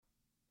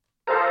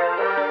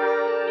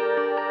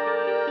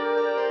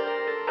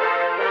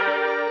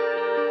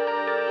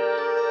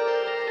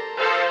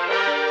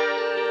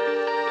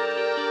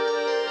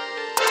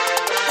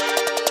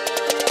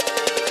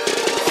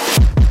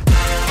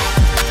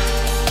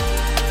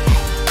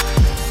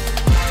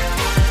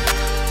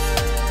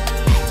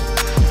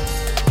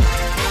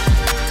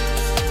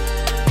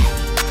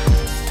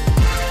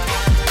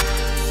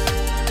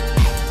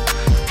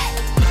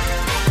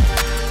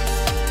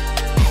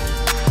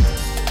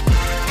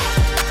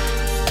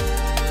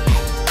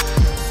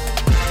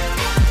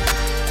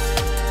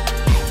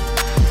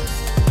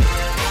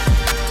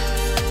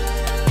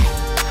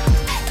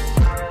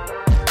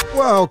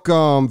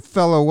Welcome,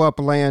 fellow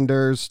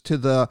Uplanders, to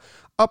the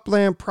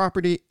Upland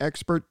Property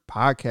Expert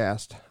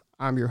Podcast.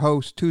 I'm your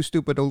host, Too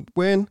Stupid to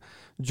Win,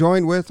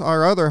 joined with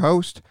our other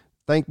host,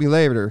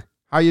 ThankMeLater.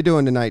 How you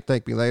doing tonight,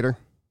 ThankMeLater?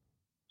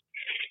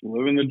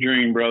 Living the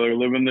dream, brother.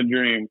 Living the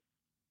dream.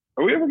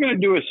 Are we ever going to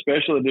do a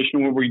special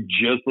edition where we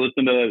just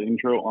listen to that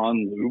intro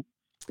on loop?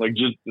 Like,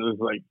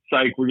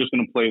 psych, we're just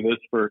going to play this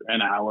for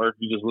an hour.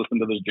 You just listen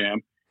to this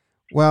jam.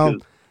 Well,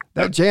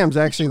 that jam's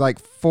actually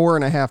like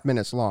 4.5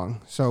 minutes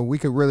long, so we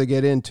could really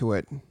get into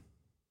it. All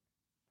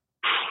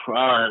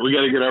right, we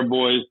got to get our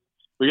boys.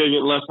 We got to get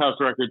Left House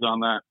Records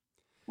on that.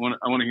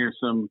 I want to hear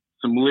some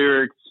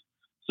lyrics,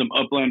 some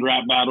Upland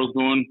rap battles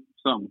going,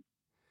 something.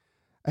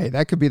 Hey,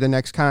 that could be the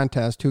next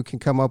contest. Who can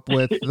come up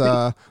with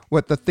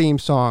the theme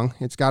song?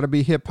 It's got to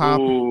be hip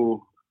hop.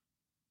 Ooh.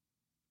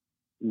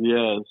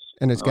 Yes.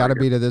 And it's got to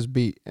be to this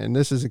beat. And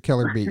this is a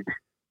killer beat.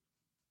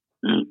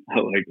 I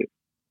like it.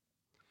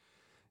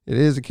 It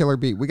is a killer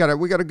beat. We got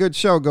a good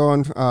show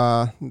going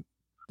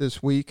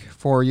this week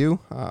for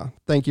you.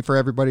 Thank you for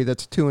everybody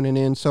that's tuning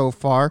in so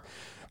far.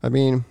 I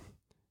mean,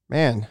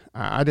 man,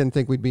 I didn't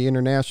think we'd be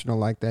international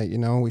like that. You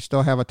know, we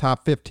still have a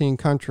top 15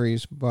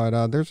 countries,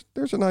 but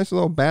there's a nice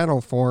little battle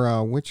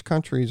for which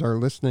countries are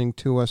listening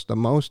to us the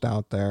most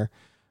out there.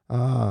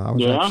 I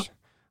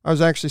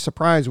was actually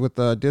surprised with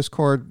the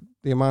Discord,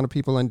 the amount of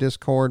people in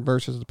Discord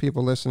versus the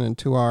people listening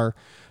to our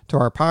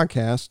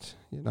podcast.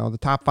 You know, the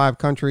top 5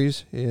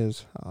 countries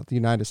is the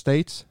United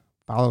States,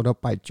 followed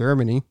up by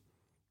Germany,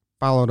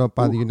 followed up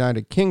by the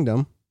United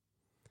Kingdom,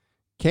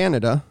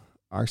 Canada,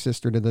 our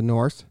sister to the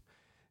north,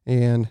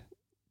 and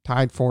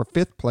tied for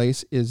 5th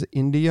place is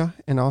India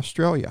and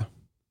Australia.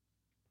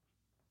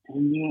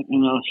 India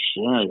and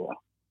Australia.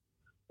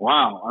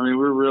 Wow. I mean,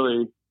 we're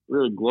really,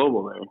 really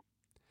global there.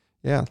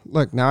 Yeah.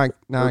 Look, now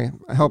I'm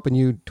helping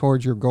you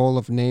towards your goal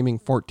of naming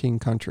 14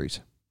 countries.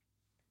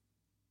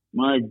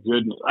 My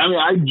goodness. I mean,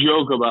 I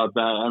joke about that.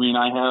 I mean,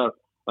 I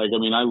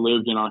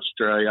lived in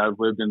Australia. I've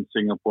lived in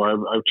Singapore.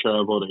 I've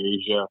traveled to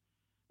Asia,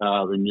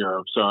 in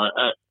Europe. So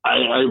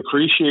I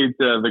appreciate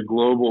the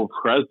global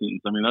presence.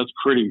 I mean, that's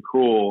pretty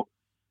cool.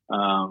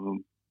 So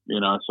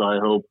I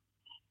hope,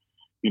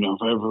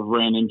 if I ever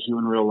ran into you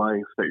in real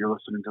life that you're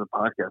listening to the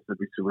podcast, that'd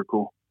be super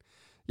cool.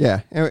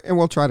 Yeah. And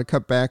we'll try to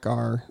cut back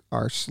our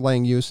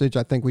slang usage.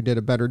 I think we did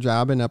a better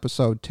job in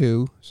episode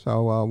 2.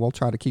 So we'll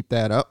try to keep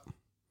that up.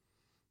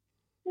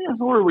 Yeah,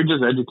 or we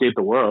just educate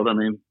the world. I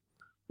mean,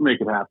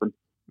 make it happen.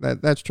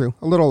 That's true.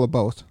 A little of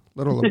both.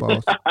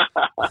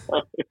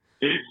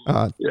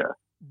 Yeah.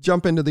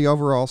 Jump into the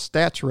overall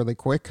stats really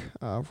quick.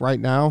 Right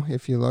now,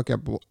 if you look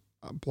at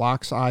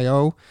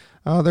Blocks.io,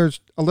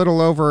 there's a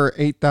little over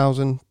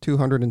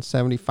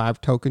 8,275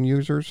 token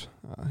users.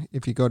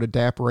 If you go to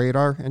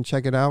DappRadar and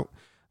check it out,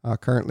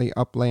 currently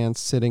Upland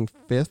sitting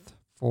 5th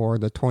for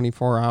the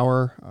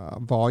 24-hour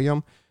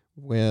volume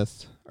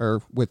with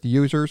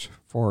users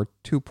for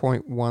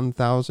 2.1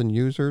 thousand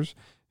users.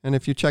 And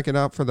if you check it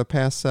out for the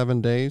past 7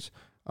 days,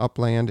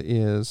 Upland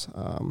is,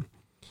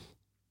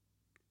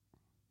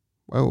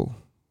 whoa,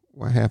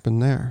 what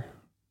happened there?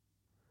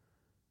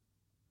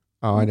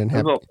 Oh, I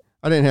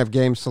didn't have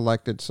games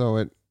selected, so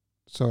it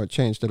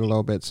changed it a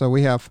little bit. So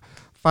we have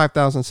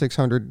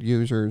 5,600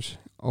 users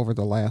over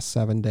the last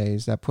 7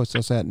 days. That puts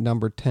us at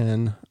number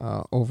 10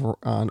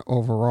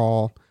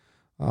 overall.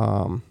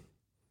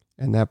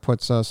 And that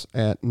puts us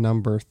at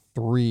number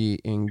 3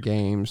 in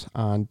games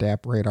on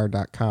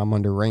DappRadar.com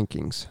under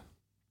rankings.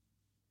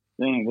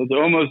 Dang, that's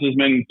almost as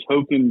many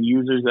token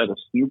users at a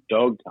Snoop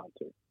Dogg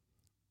concert.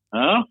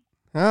 Huh?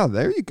 Oh,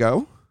 there you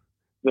go.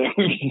 There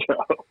you go.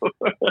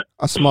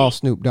 A small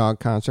Snoop Dogg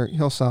concert.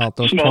 He'll sell out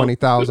those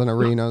 20,000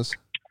 arenas.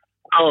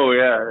 Oh,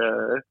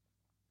 yeah.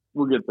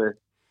 We'll get there.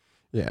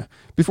 Yeah.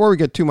 Before we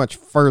get too much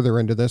further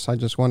into this, I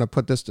just want to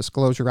put this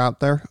disclosure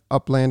out there.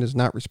 Upland is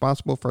not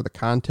responsible for the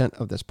content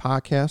of this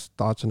podcast.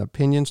 Thoughts and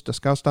opinions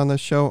discussed on this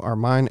show are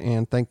mine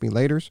and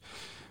ThankMeLater's.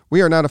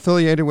 We are not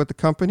affiliated with the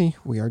company.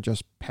 We are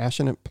just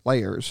passionate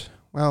players.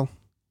 Well,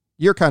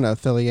 you're kind of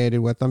affiliated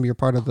with them. You're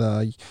part of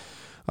the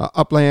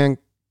Upland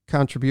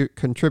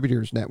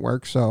Contributors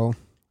Network. So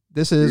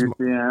this is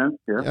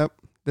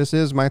this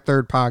is my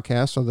 3rd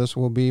podcast. So this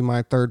will be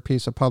my 3rd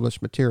piece of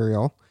published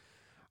material.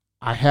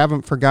 I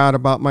haven't forgot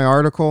about my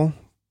article,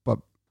 but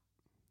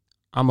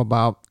I'm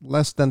about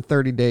less than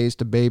 30 days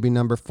to baby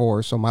number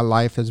 4. So my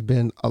life has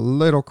been a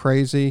little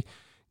crazy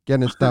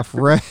getting stuff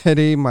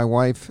ready. My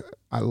wife,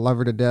 I love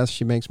her to death.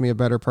 She makes me a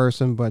better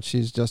person, but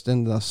she's just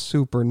in the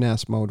super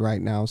nest mode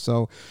right now.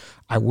 So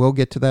I will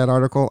get to that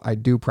article. I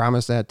do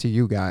promise that to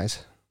you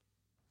guys.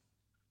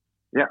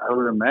 Yeah, I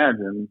would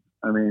imagine.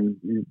 I mean,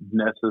 you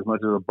nest as much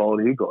as a bald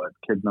eagle at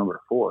kid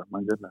number 4.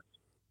 My goodness.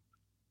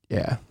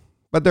 Yeah.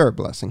 But they're a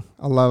blessing.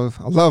 I love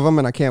them,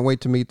 and I can't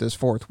wait to meet this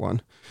 4th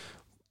one.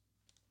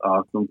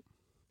 Awesome.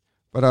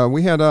 But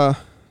we had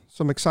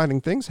some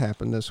exciting things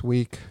happen this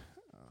week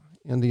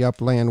in the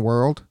Upland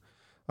world.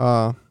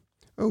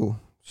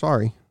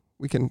 Sorry.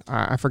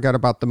 I forgot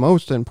about the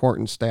most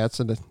important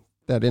stats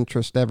that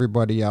interest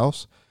everybody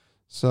else.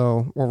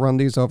 So we'll run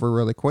these over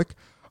really quick.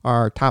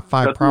 Our top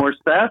 5 more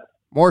stats?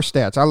 More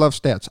stats. I love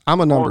stats.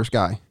 I'm a numbers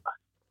guy.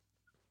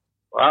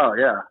 Wow,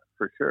 yeah,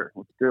 for sure.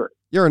 Let's do it.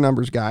 You're a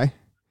numbers guy.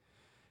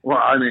 Well,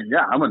 I mean,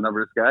 yeah, I'm a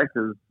numbers guy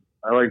because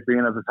I like being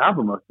at the top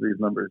of most of these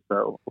numbers.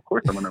 So, of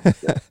course, I'm a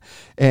numbers guy.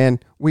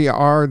 And we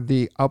are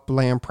the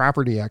Upland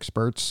property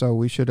experts, so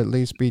we should at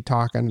least be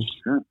talking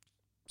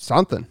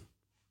something.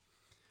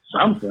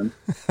 Something.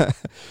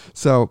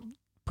 So,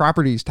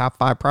 properties, top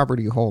 5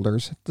 property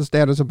holders. This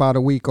data is about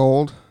a week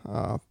old,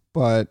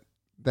 but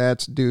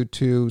that's due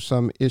to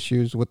some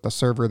issues with the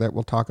server that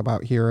we'll talk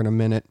about here in a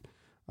minute.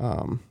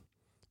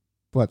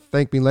 But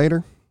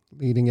ThankMeLater,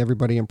 leading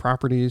everybody in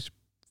properties,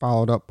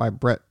 followed up by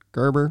Brett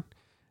Gerber,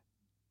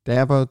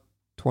 Dava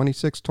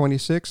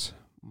 2626,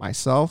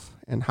 myself,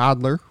 and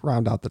Hodler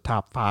round out the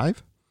top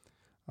 5.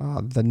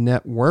 The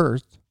net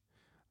worth,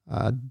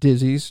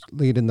 Dizzy's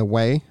leading the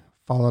way,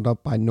 followed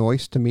up by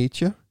Noise to Meet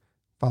You,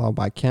 followed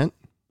by Kent,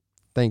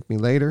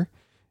 ThankMeLater,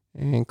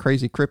 and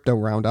Crazy Crypto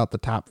round out the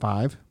top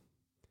 5.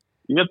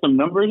 You got some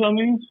numbers on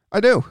these?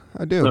 I do.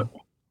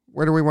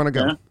 Where do we want to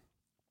go? Yeah.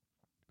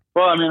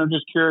 Well, I mean, I'm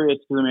just curious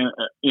because,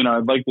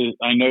 I'd like to.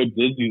 I know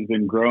Dizzy's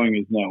been growing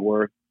his net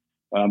worth.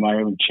 I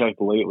haven't checked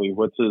lately.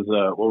 What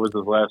was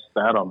his last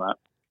stat on that?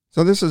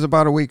 So this is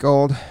about a week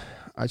old.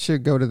 I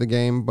should go to the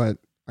game, but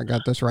I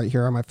got this right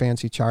here on my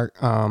fancy chart.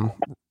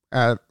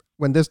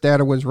 When this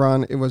data was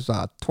run, it was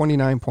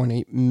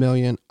 29.8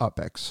 million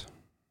UPX.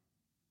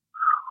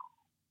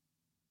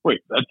 Wait,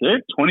 that's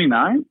it?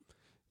 29?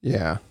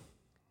 Yeah.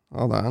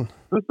 Hold on.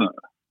 That's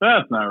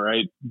not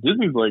right.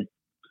 Dizzy's like,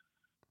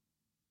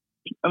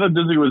 I thought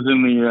Dizzy was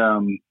in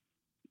the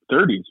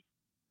 30s.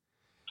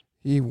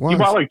 He was. He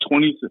bought like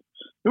 26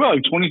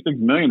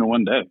 million in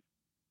one day.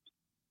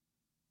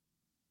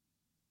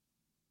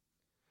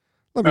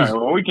 All right,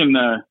 well, we can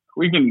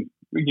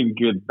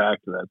get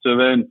back to that. So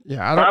then,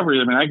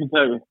 properties. I can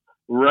tell you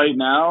right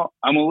now,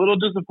 I'm a little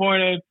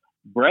disappointed.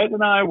 Brett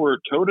and I were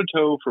toe to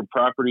toe for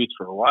properties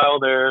for a while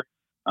there.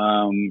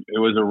 It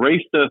was a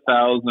race to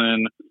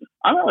 1,000.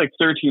 I'm at like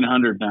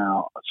 1,300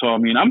 now. So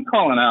I'm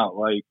calling out.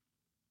 Like,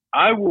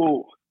 I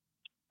will.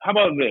 How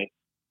about this?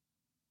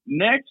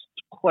 Next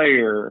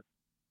player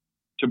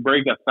to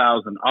break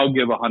 1,000, I'll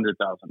give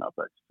 100,000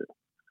 UPX to.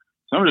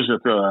 So I'm just gonna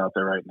throw that out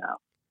there right now.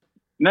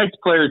 Next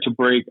player to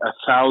break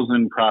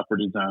 1,000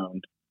 properties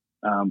owned,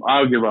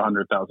 I'll give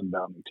 100,000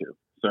 bounty to.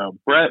 So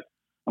Brett,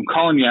 I'm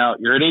calling you out.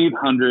 You're at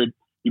 800.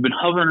 You've been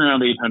hovering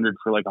around 800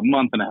 for like a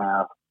month and a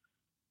half.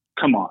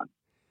 Come on,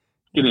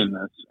 get in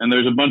this. And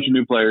there's a bunch of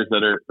new players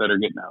that are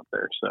getting out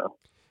there. So.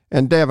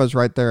 And Dava's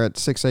right there at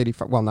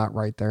 685. Well, not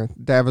right there.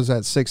 Dava's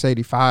at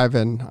 685,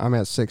 and I'm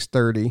at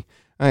 630.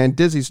 And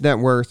Dizzy's net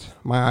worth,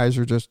 my eyes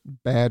are just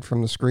bad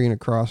from the screen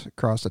across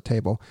the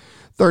table.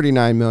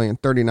 39 million,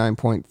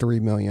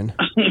 39.3 million.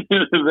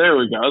 There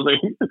we go. I was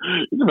like,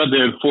 he's about to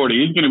hit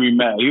 40. He's going to be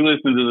mad. He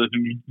listens to this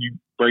and you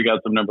break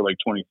out some number like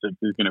 26.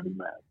 He's going to be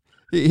mad.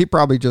 He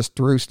probably just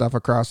threw stuff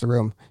across the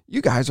room.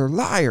 You guys are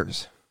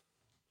liars.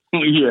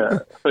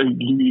 Yeah. Like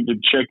you need to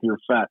check your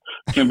facts.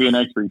 You can't be an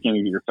expert. You can't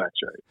even get your facts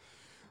right.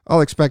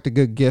 I'll expect a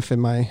good gif in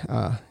my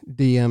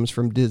DMs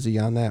from Dizzy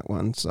on that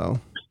one.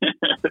 So,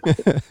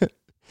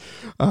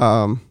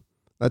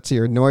 let's see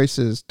here. Noise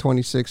is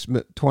 20,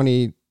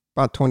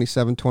 about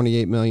 27,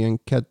 28 million.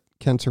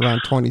 Kent's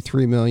around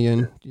 23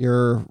 million.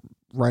 You're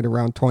right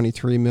around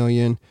 23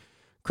 million.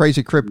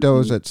 Crazy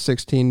Crypto's at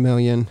 16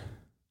 million.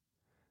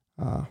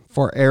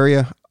 For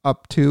area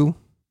up to,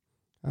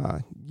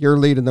 you're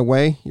leading the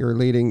way. You're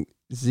leading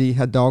Z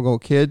Hidalgo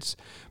Kids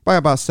by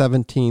about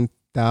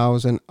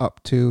 17,000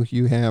 up to.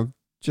 You have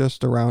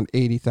just around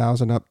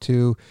 80,000 up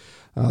to.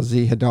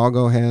 Z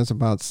Hidalgo has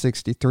about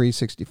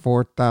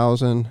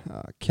 64,000.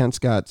 Kent's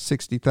got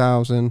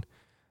 60,000.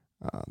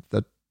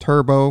 The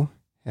Turbo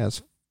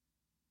has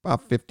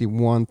about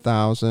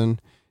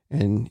 51,000,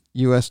 and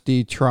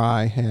USD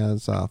Tri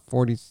has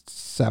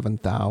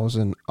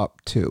 47,000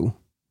 up to.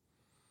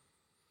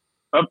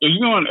 Are you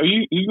going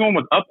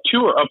with up to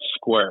or up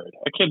squared?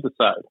 I can't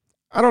decide.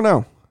 I don't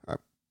know.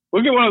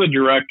 We'll get one of the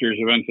directors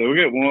eventually. We'll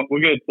get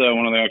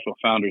one of the actual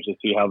founders to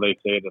see how they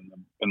say it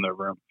in their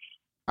room.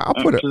 I'll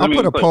put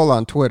a poll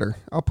on Twitter.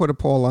 I'll put a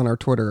poll on our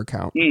Twitter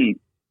account.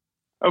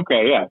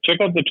 Okay, yeah.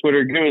 Check out the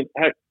Twitter. Give it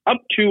up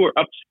to or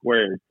up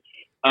squared.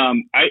 I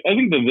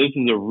think that this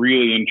is a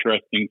really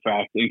interesting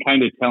fact and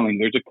kind of telling.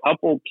 There's a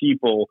couple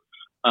people.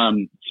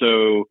 Who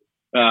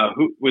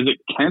was it?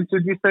 Kent?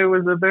 Did you say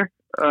was it there?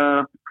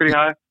 Pretty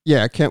high.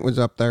 Yeah, Kent was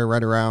up there,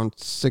 right around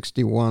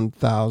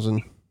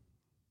 61,000.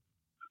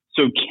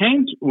 So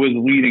Kent was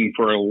leading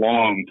for a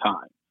long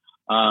time.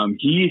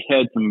 He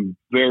had some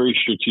very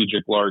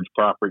strategic large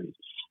properties.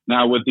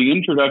 Now, with the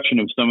introduction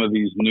of some of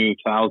these new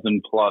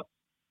 1,000+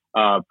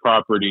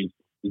 properties,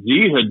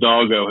 Z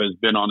Hidalgo has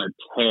been on a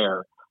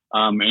tear,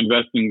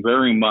 investing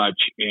very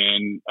much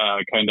in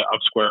kind of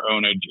upsquare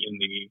ownage in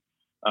the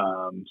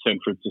San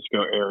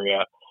Francisco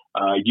area.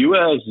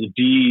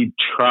 USD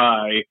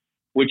Tri,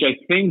 which I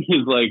think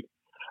is like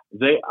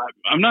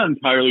I'm not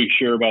entirely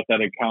sure about that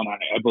account.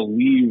 I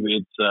believe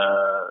it's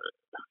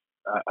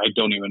I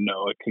don't even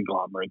know, a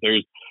conglomerate.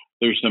 There's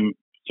some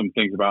some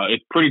things about it.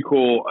 It's pretty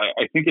cool.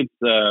 I think it's,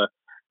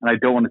 and I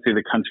don't want to say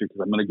the country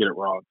because I'm going to get it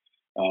wrong.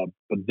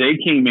 But they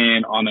came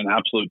in on an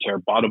absolute tear,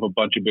 bought up a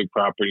bunch of big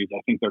properties.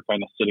 I think they're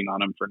kind of sitting on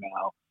them for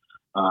now.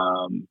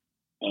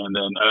 And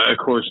then, of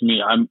course,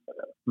 I'm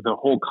the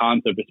whole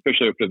concept,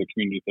 especially after the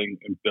community thing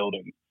and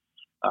building.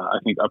 I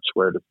think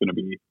Upsquared is going to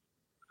be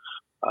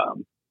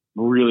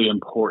really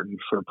important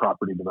for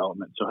property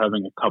development. So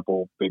having a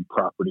couple big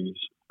properties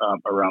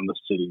around the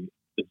city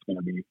is going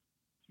to be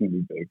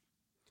big.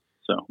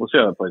 So we'll see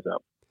how that plays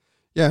out.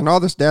 Yeah, and all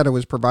this data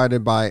was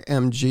provided by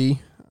MG.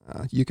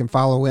 You can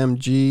follow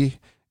MG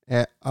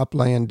at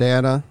Upland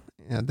Data.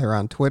 They're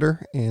on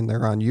Twitter and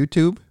they're on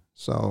YouTube.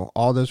 So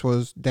all this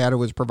data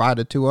was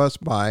provided to us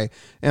by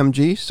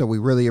MG. So we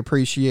really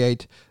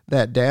appreciate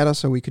that data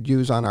so we could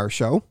use on our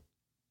show.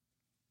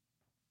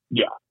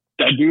 Yeah,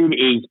 that dude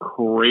is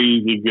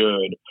crazy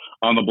good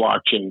on the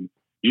blockchain.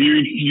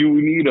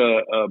 You need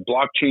a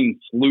blockchain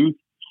sleuth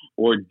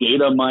or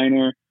data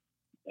miner.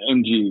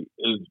 MG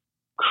is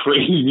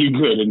crazy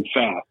good and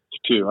fast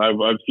too.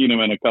 I've seen him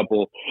in a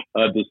couple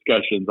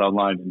discussions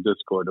online in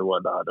Discord or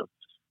whatnot of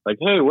like,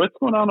 hey, what's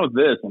going on with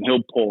this? And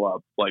he'll pull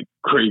up like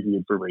crazy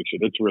information.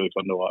 It's really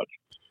fun to watch.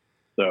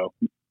 So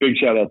big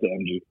shout out to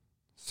MG.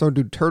 So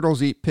do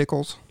turtles eat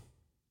pickles?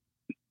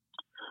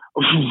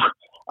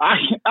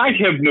 I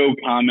have no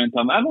comment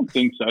on that. I don't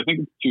think so. I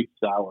think it's too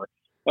sour.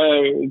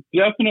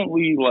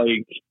 Definitely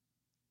like,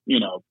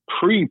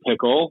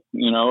 pre-pickle,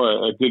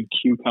 a good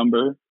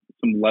cucumber,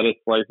 some lettuce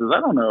slices. I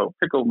don't know.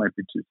 Pickle might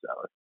be too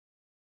sour.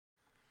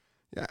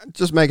 Yeah,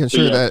 just making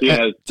sure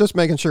just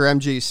making sure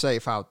MG's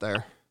safe out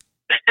there.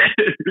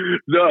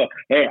 No,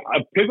 hey,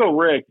 Pickle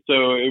Rick.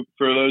 So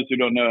for those who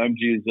don't know,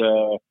 MG's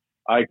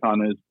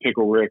icon is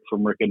Pickle Rick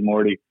from Rick and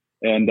Morty,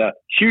 and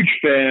huge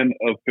fan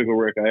of Pickle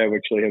Rick. I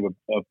actually have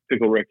a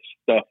Pickle Rick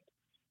stuffed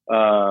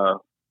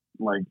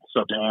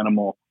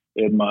animal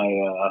in my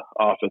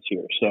office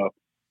here. So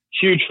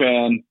huge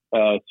fan,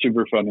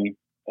 super funny.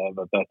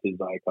 But that's his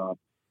icon.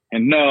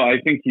 And no, I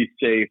think he's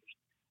safe.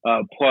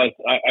 Plus,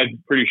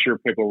 I'm pretty sure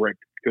Pickle Rick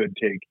could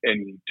take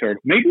any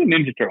turtle, maybe a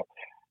Ninja Turtle.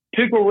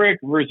 Pickle Rick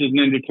versus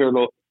Ninja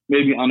Turtle,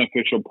 maybe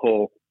unofficial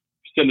poll.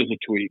 Send us a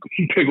tweet.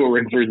 Pickle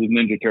Rick versus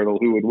Ninja Turtle,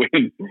 who would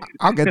win?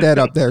 I'll get that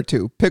up there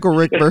too. Pickle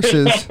Rick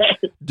versus.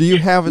 Do you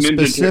have a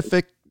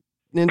specific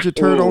Ninja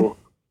Turtle?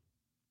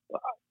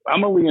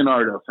 I'm a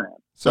Leonardo fan.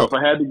 So if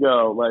I had to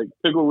go, like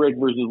Pickle Rick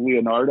versus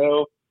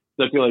Leonardo,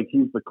 I feel like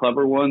he's the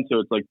clever one. So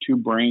it's like two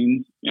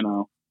brains,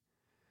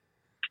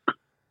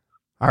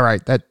 All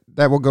right, that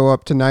will go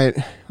up tonight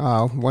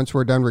once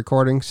we're done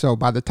recording. So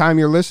by the time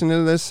you're listening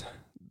to this,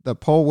 the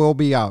poll will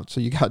be out.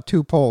 So you got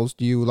two polls.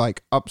 Do you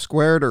like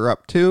Upsquared or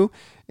Up 2?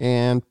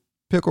 And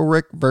Pickle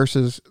Rick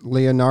versus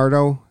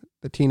Leonardo,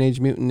 the Teenage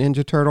Mutant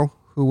Ninja Turtle.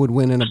 Who would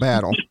win in a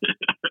battle?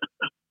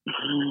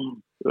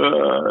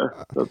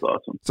 That's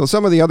awesome. So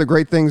some of the other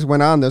great things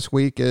went on this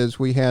week is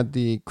we had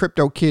the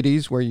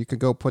CryptoKitties where you could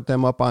go put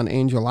them up on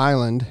Angel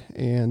Island,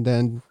 and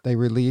then they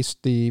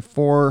released the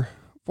four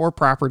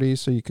properties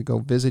so you could go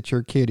visit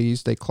your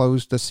kitties. They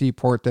closed the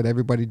seaport that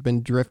everybody'd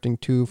been drifting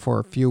to for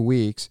a few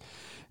weeks.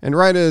 And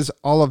right as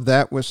all of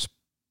that was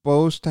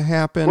supposed to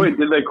happen. Wait,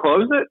 did they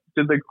close it?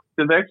 Did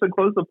they actually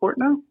close the port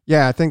now?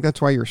 Yeah, I think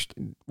that's why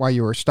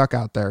you were stuck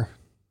out there.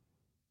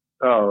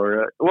 Oh,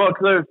 right. Well,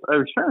 because I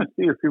was trying to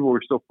see if people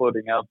were still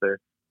floating out there.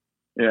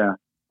 Yeah.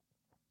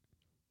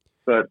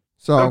 But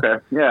okay,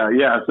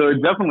 yeah. So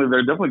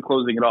they're definitely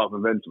closing it off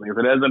eventually. If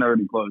it hasn't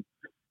already closed,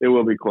 it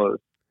will be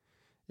closed.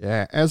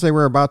 Yeah, as they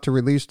were about to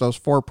release those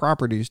 4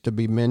 properties to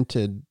be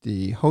minted,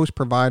 the host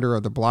provider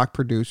of the block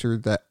producer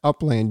that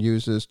Upland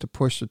uses to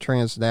push the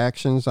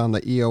transactions on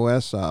the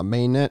EOS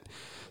mainnet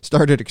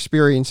started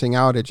experiencing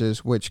outages,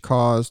 which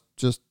caused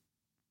just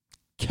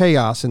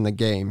chaos in the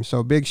game.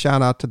 So big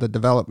shout out to the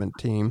development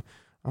team.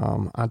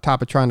 On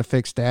top of trying to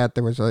fix that,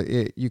 there was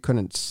you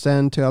couldn't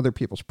send to other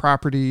people's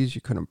properties,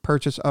 you couldn't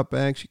purchase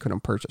UpX, you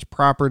couldn't purchase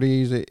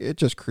properties. It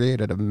just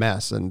created a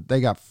mess, and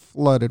they got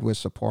flooded with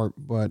support.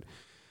 But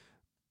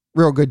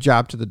real good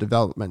job to the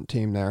development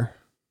team there.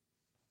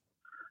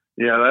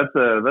 Yeah,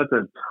 that's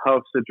a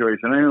tough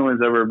situation. Anyone's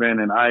ever been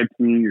in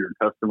IT or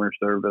customer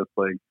service,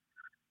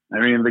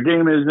 the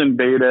game is in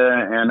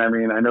beta, and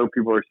I know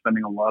people are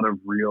spending a lot of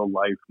real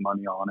life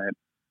money on it,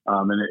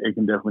 and it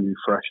can definitely be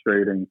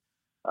frustrating.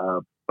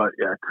 But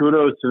yeah,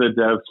 kudos to the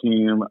dev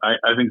team.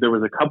 I think there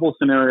was a couple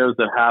scenarios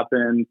that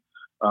happened,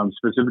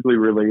 specifically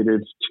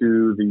related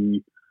to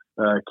the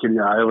Kitty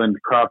Island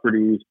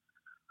properties.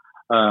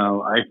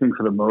 I think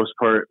for the most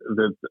part,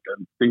 I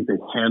think they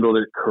handled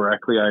it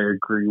correctly. I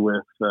agree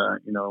with the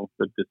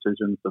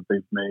decisions that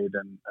they've made,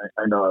 and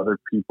I know other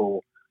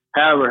people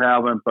have or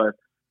haven't, but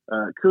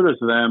kudos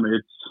to them.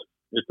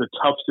 It's a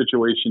tough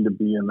situation to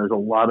be in. There's a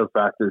lot of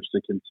factors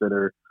to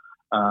consider,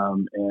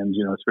 and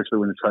especially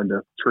when you're trying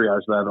to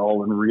triage that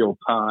all in real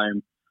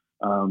time.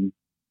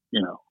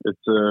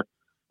 It's a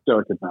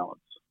delicate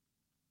balance.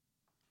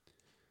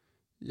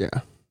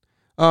 Yeah.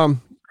 So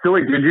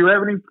wait, did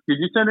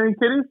you send any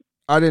kitties?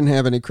 I didn't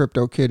have any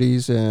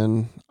CryptoKitties,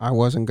 and I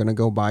wasn't going to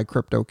go buy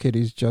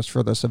CryptoKitties just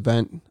for this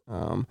event.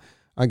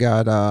 I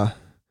got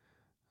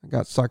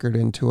suckered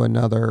into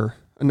another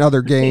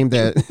game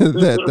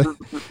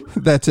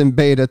that's in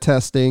beta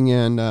testing,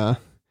 and I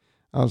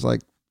was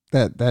like,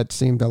 that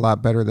seemed a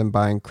lot better than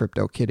buying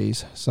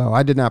CryptoKitties. So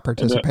I did not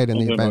participate in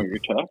the event. I don't know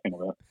what you're talking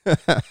about.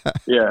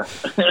 Yeah,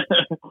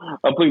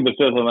 I'll plead the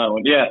fifth on that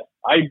one. Yeah,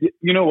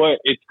 you know what?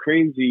 It's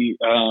crazy.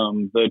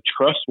 The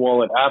Trust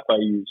Wallet app I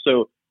use.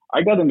 So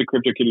I got into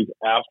CryptoKitties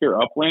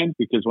after Upland,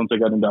 because once I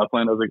got into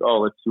Upland, I was like, oh,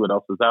 let's see what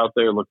else is out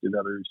there. Looked at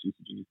other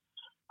CCGs.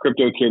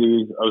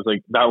 CryptoKitties, I was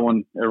like, that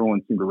one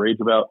everyone seemed to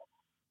rage about.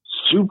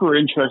 Super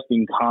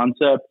interesting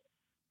concept,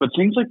 but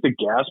things like the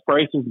gas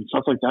prices and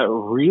stuff like that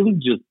really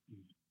just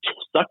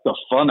suck the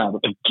fun out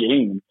of the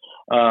game.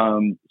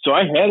 So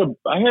I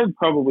had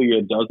probably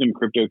a dozen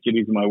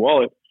CryptoKitties in my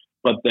wallet,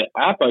 but the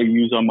app I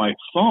use on my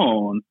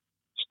phone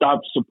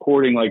stopped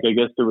supporting. Like, I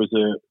guess there was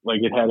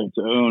it had its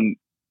own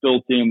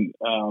built-in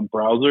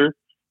browser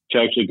to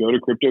actually go to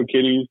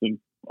CryptoKitties and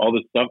all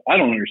this stuff. I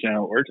don't understand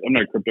how it works. I'm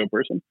not a crypto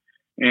person.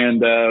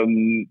 And I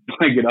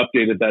get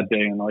updated that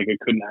day, and like I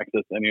couldn't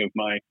access any of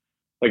my,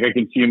 like I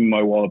can see them in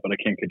my wallet, but I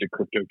can't get to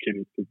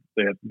CryptoKitties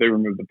because they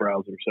removed the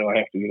browser. So I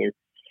have to either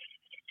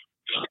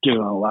get it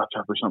on a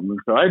laptop or something.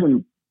 So I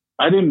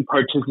didn't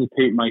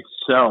participate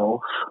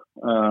myself.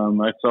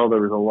 I saw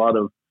there was a lot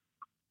of,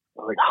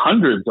 like,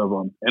 hundreds of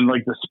them, and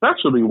like the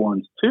specialty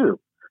ones too.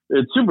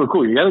 It's super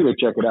cool. You got to go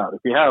check it out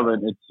if you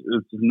haven't.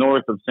 It's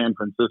north of San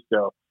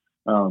Francisco.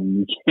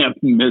 You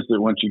can't miss it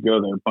once you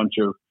go there. A bunch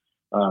of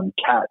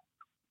cat.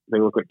 They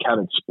look like cat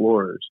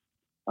explorers.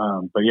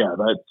 But yeah,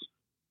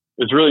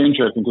 it's really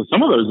interesting because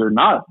some of those they're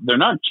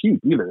not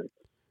cheap either.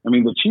 I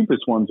mean, the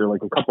cheapest ones are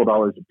like a couple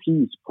dollars a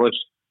piece, plus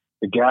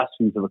the gas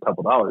fees of a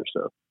couple dollars.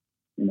 So,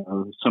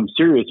 some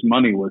serious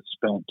money was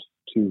spent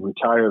to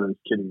retire those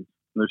kitties.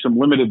 There's some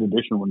limited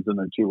edition ones in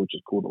there too, which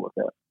is cool to look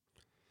at.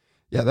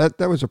 Yeah,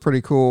 that was a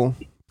pretty cool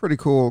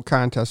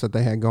contest that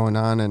they had going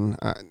on, and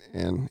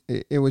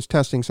it was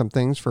testing some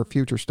things for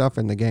future stuff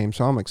in the game.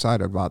 So I'm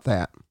excited about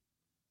that.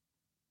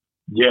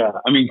 Yeah,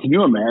 I mean, can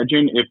you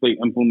imagine if they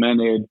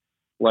implemented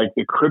like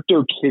the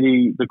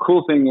CryptoKitty? The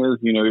cool thing is,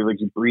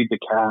 like you breed the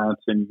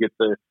cats and you get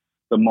the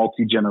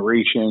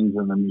multi-generations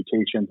and the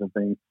mutations and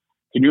things.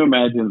 Can you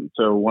imagine?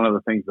 So one of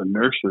the things, the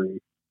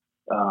nursery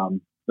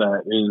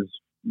that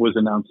was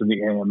announced in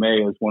the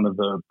AMA as one of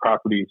the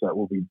properties that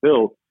will be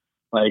built,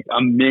 like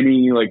a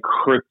mini like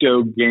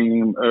crypto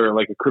game, or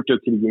like a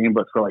CryptoKitty game,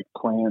 but for like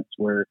plants,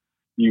 where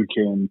you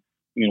can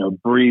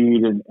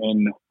breed and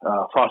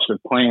foster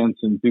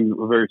plants and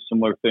do a very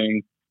similar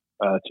thing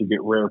to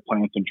get rare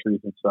plants and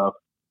trees and stuff.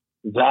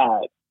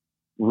 That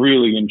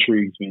really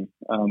intrigues me.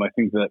 I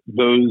think that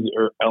those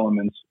are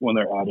elements, when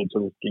they're added to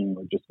this game,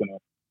 are just going to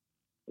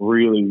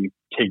really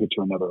take it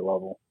to another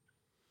level.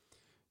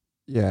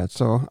 Yeah,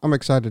 so I'm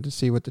excited to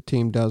see what the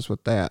team does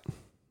with that.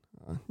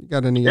 You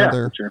got any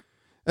other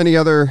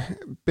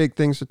big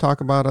things to talk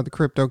about at the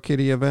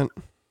CryptoKitty event?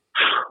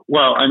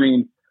 Well, I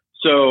mean,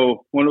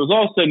 so when it was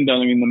all said and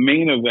done, I mean, the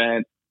main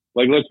event,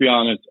 like, let's be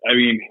honest, I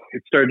mean,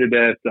 it started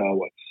at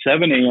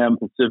 7 a.m.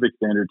 Pacific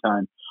Standard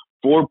Time,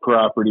 4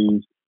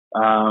 properties,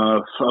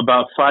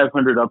 about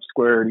 500 up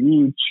squared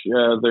each.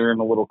 They're in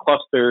a little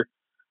cluster.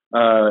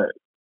 The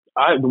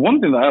one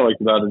thing that I liked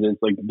about it is,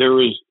 like, there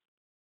was,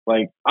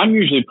 like, I'm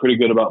usually pretty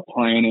good about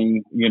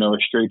planning, a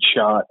straight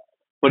shot,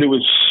 but it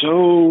was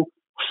so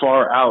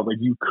far out, like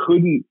you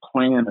couldn't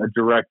plan a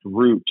direct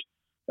route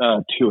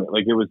to it.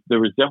 Like there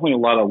was definitely a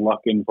lot of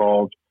luck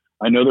involved.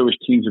 I know there was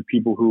teams of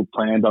people who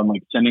planned on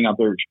like sending out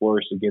their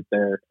explorers to get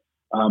there.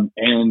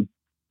 And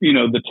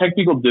the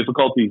technical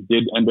difficulties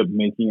did end up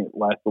making it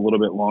last a little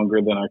bit longer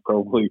than I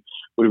probably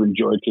would have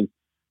enjoyed, because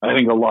I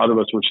think a lot of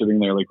us were sitting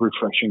there like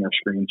refreshing our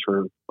screens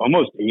for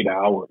almost 8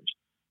 hours.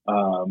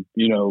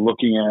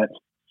 Looking at,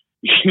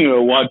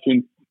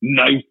 watching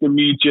Nice to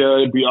Meet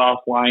You be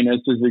offline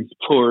as his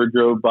explorer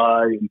drove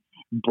by, and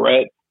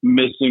Brett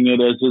missing it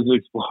as his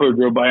explorer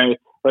drove by.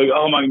 Like,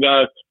 oh my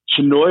God,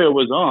 Shinoya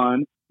was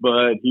on,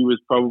 but he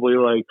was probably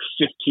like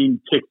 15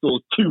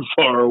 pixels too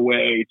far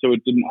away, so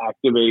it didn't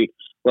activate.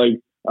 Like,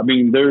 I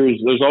mean,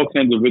 there's all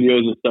kinds of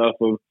videos and stuff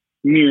of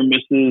near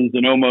misses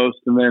and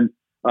almost, and then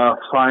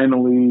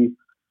finally,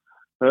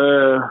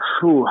 I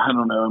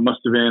don't know, it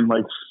must have been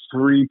like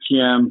 3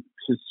 p.m.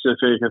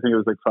 Pacific. I think it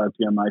was like 5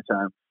 p.m. my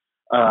time.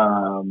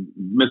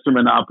 Mr.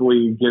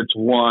 Monopoly gets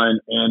one,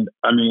 and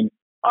I mean,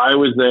 I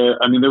was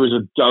there. I mean, there was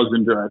a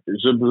dozen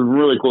directors. It was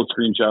really cool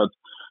screenshots.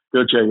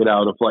 Go check it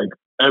out. Of like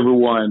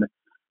everyone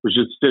was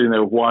just sitting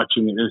there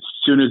watching it. As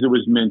soon as it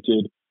was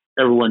minted,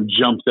 everyone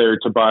jumped there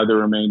to buy the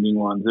remaining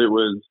ones. It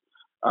was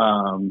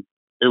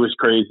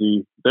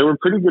crazy. They were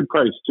pretty good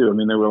price too. I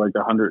mean, they were like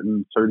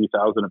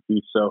 130,000 a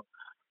piece, so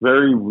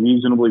very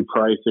reasonably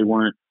priced. They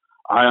weren't.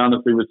 I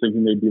honestly was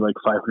thinking they'd be like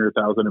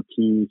 500,000 a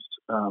piece.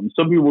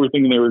 Some people were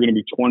thinking they were going to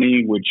be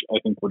 20, which I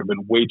think would have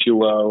been way too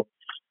low.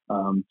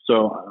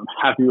 So I'm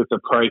happy with the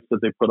price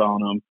that they put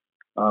on them.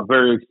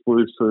 Very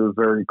exclusive,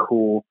 very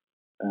cool.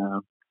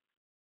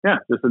 yeah,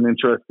 just an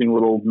interesting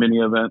little mini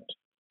event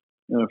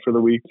for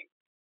the week.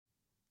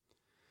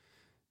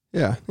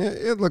 Yeah,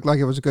 it looked like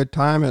it was a good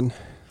time, and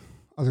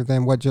other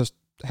than what just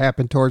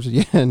happened towards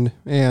the end,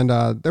 and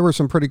there were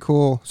some pretty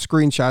cool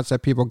screenshots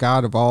that people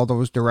got of all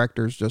those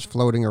directors just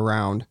floating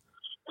around.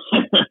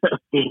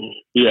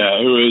 Yeah,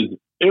 it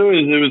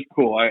was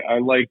cool. I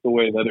like the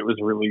way that it was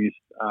released.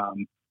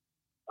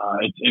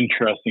 It's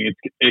interesting.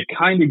 It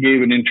kind of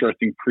gave an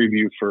interesting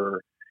preview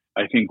for,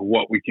 I think,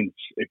 what we can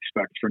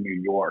expect for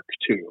New York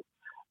too,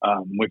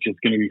 which is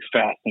going to be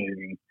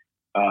fascinating.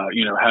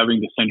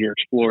 Having to send your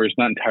explorers,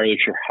 not entirely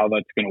sure how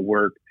that's going to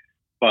work,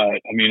 but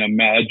I mean,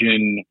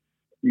 imagine,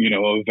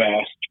 a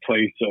vast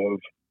place of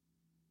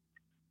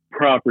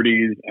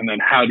properties, and then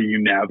how do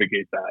you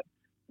navigate that?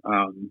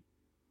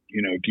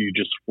 Do you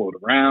just float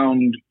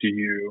around? Do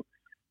you,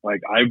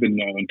 I've been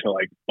known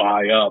to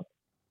buy up,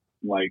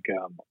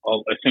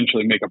 I'll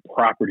essentially make a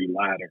property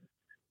ladder,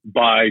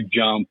 buy,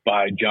 jump,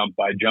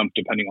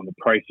 depending on the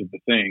price of the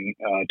thing,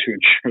 to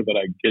ensure that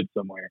I get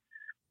somewhere.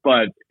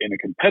 But in a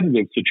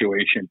competitive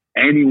situation,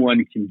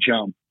 anyone can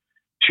jump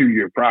to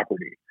your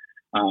property.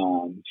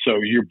 So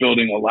you're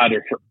building a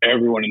ladder for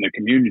everyone in the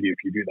community if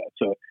you do that.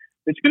 So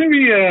it's going to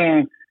be,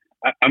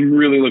 I'm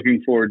really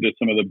looking forward to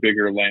some of the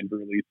bigger land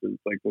releases,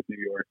 like with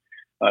New York,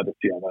 to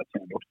see how that's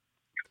handled.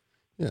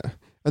 Yeah.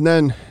 And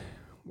then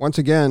once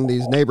again,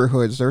 these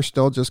neighborhoods, they're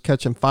still just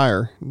catching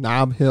fire.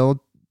 Nob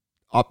Hill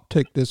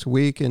upticked this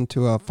week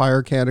into a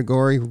fire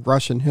category.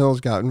 Russian Hill's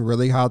gotten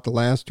really hot the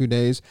last 2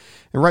 days.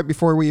 And right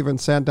before we even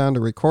sat down to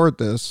record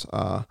this,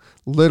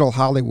 Little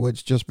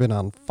Hollywood's just been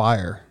on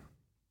fire.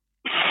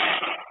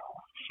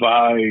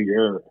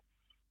 Fire.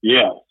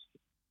 Yes.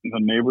 The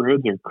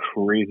neighborhoods are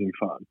crazy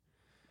fun.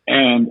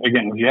 And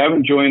again, if you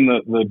haven't joined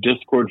the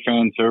Discord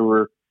fan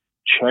server,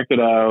 check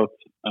it out.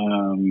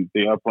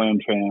 The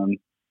Upland fan.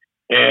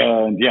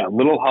 And yeah,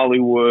 Little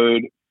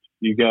Hollywood.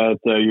 You got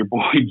your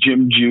boy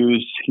Jim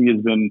Juice. He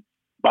has been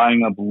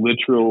buying up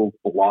literal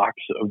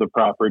blocks of the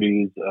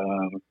properties.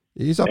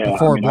 He's up to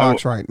 4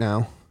 blocks right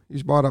now.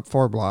 He's bought up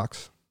 4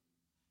 blocks.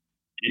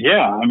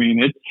 Yeah, I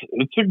mean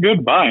it's a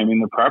good buy. I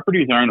mean the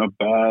properties aren't a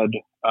bad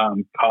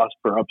cost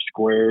per up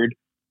squared,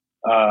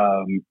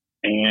 and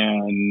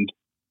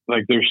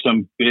there's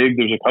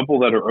a couple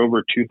that are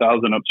over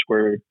 2,000 up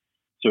squared,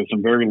 so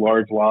some very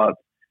large lots,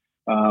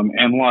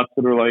 and lots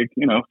that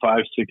are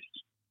 5, 6.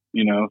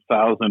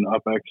 1,000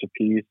 up X a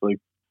piece. So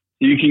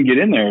you can get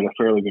in there at a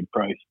fairly good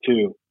price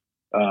too.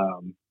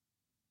 And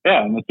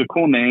it's a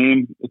cool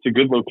name. It's a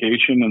good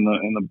location in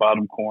the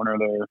bottom corner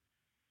there.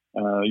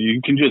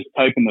 You can just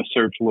type in the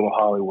search Little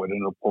Hollywood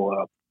and it'll pull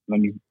up. And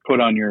then you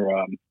put on your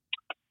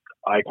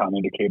icon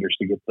indicators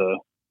to get the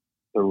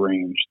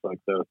range,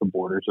 the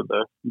borders of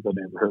the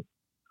neighborhood.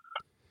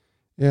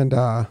 And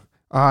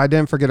I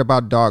didn't forget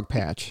about Dog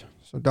Patch.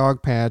 So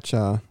Dog Patch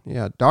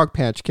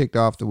kicked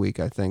off the week,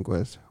 I think,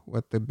 with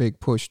the big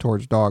push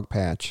towards Dog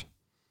Patch.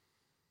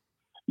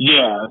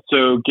 Yeah,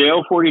 so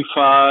Gale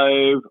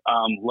 45,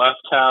 Left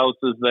House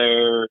is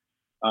there.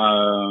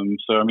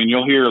 So I mean,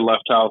 you'll hear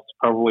Left House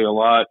probably a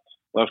lot.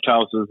 Left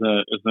House is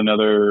a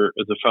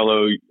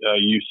fellow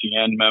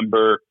UCN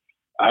member.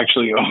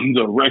 Actually owns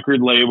a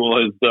record label.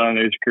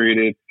 Has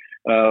created.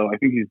 I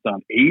think he's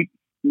done 8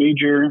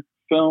 major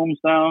films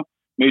now.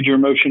 Major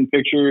motion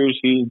pictures.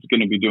 He's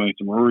going to be doing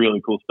some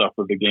really cool stuff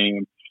with the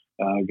game.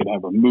 Going to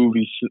have a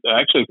movie.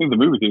 Actually, I think the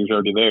movie theater's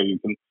already there. You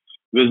can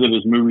visit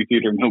his movie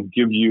theater, and he'll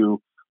give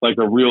you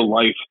a real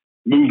life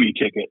movie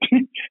ticket,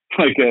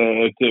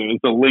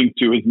 it's a link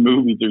to his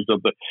movies or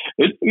something.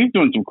 He's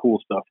doing some cool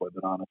stuff with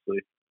it, honestly.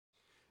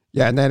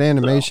 Yeah, and that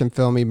animation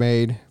film he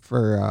made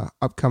for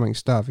upcoming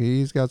stuff.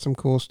 He's got some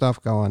cool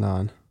stuff going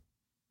on.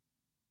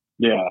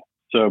 Yeah,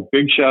 so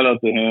big shout out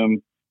to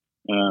him.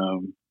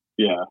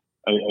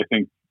 I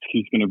think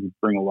he's going to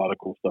bring a lot of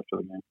cool stuff to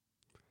the game.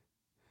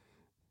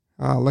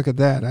 Oh, look at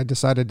that. I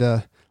decided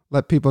to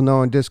let people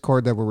know in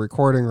Discord that we're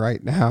recording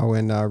right now,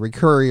 and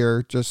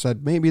Recurrier just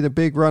said maybe the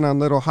big run on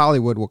Little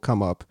Hollywood will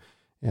come up.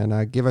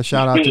 And give a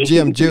shout out to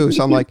Jim Juice.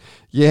 I'm like,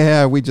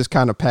 yeah, we just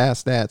kind of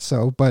passed that.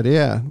 So, but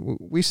yeah,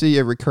 we see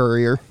you,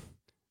 Recurrier.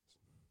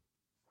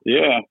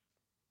 Yeah.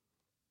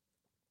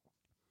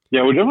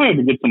 Yeah, we definitely have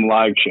to get some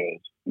live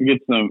shows. We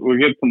get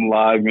some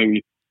live,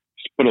 maybe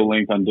just put a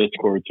link on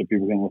Discord so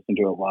people can listen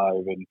to it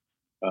live, and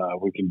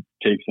we can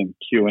take some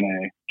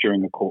Q&A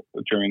during the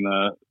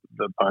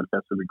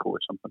podcast would be cool or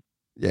something.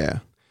 Yeah.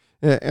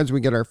 As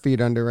we get our feet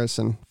under us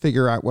and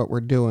figure out what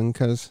we're doing,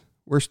 because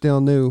we're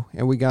still new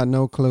and we got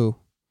no clue.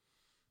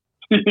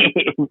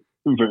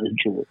 Very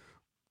true.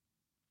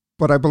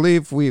 But I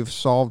believe we've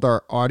solved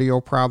our audio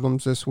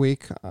problems this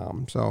week.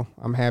 So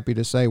I'm happy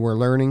to say we're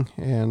learning,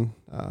 and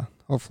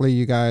hopefully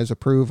you guys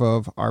approve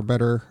of our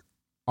better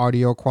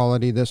audio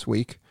quality this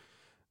week.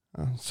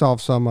 Solve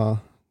some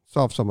of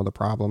the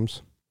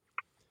problems.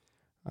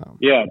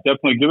 Yeah,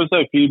 definitely give us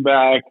that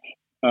feedback.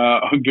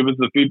 Give us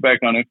the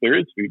feedback on if there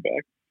is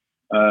feedback.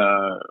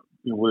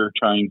 We're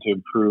trying to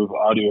improve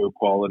audio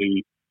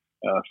quality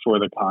for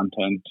the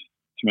content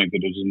to make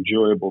it as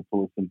enjoyable to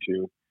listen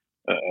to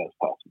as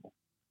possible.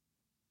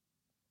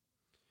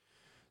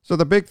 So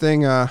the big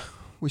thing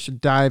we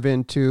should dive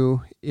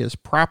into is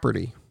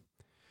property.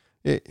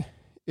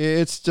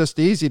 It's just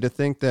easy to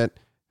think that,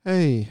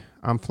 hey,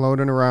 I'm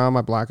floating around,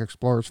 my Block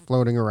Explorer's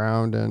floating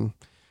around, and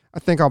I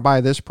think I'll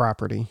buy this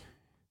property.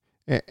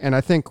 And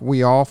I think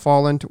we all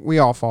fall into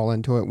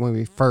it when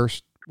we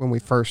first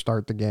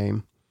start the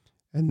game.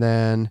 And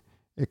then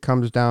it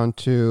comes down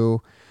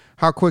to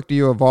how quick do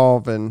you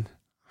evolve and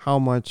how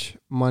much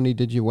money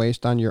did you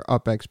waste on your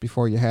UpX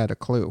before you had a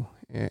clue.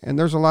 And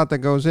there's a lot that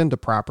goes into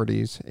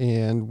properties,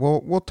 and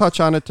we'll touch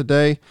on it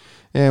today,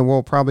 and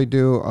we'll probably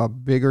do a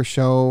bigger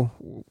show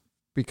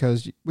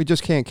because we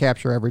just can't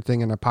capture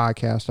everything in a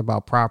podcast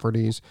about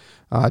properties.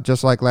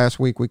 Just like last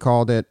week, we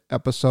called it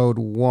episode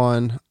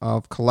 1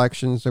 of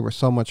collections. There was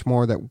so much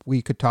more that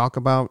we could talk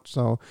about.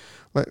 So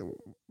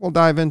we'll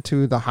dive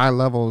into the high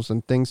levels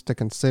and things to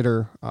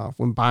consider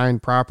when buying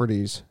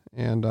properties,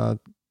 and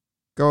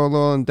go a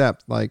little in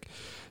depth, like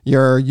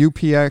your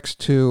UPX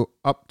to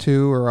up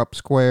 2 or up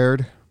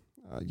squared,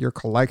 your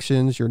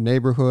collections, your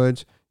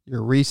neighborhoods,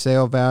 your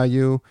resale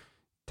value,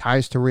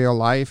 ties to real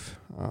life,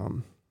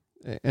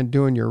 and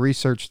doing your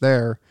research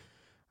there.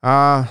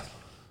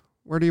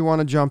 Where do you want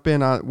to jump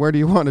in on? Where do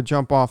you want to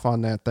jump off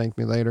on that? Thank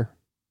me later.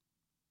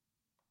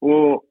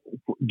 Well,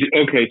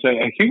 okay. So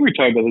I think we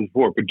talked about this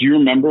before, but do you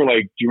remember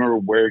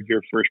where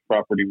your first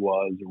property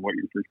was or what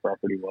your first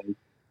property was?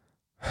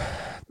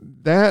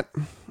 That,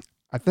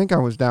 I think I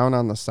was down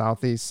on the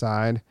southeast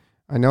side.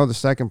 I know the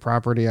second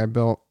property I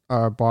bought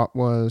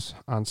was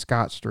on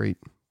Scott Street,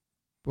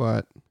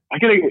 but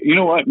you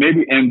know what?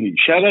 Maybe MG.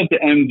 Shout out to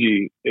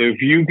MG.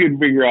 If you could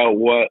figure out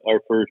what our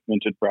first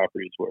minted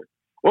properties were,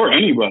 or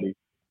anybody,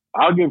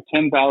 I'll give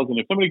 10,000.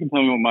 If somebody can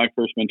tell me what my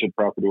first minted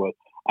property was,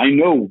 I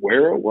know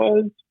where it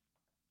was.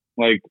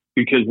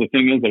 Because the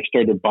thing is, I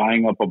started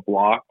buying up a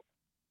block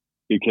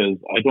because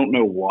I don't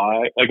know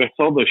why. I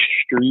saw the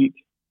Street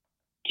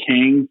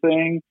King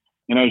thing,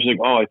 and I was like,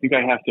 oh, I think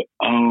I have to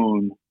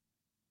own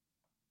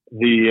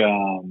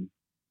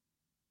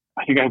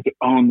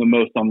the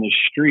most on the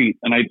street,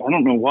 and I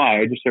don't know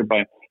why. I just started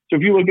buying. So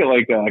if you look at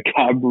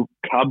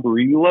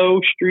Cabrillo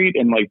Street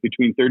and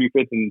between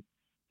 35th and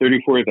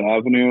 34th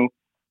Avenue,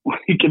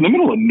 in the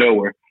middle of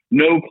nowhere,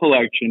 no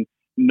collection,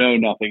 no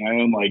nothing.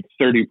 I own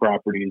 30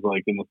 properties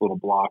in this little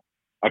block.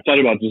 I've thought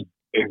about just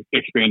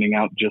expanding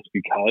out just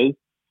because,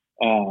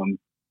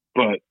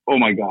 but oh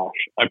my gosh,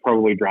 I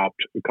probably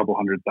dropped a couple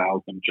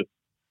 $100,000 just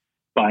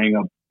buying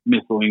up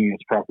miscellaneous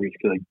properties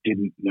because I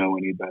didn't know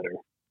any better.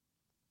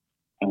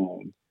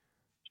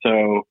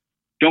 So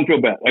don't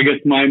feel bad. I guess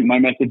my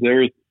message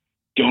there is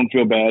don't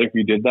feel bad if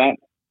you did that,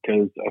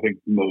 because I think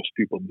most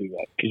people do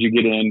that. Because you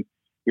get in,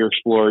 you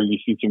explore, you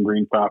see some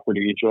green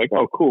properties, you're like,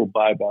 oh, cool,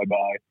 buy.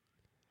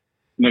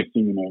 Next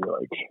thing you know, you're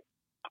like,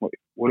 wait,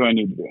 what do I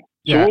need to do?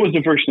 So what was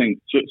the first thing?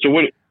 So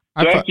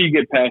after you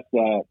get past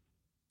that,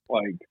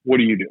 what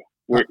do you do?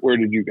 Where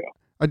did you go?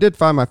 I did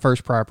find my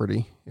first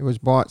property. It was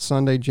bought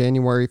Sunday,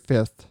 January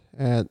 5th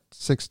at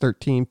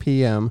 6:13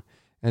 p.m.,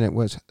 and it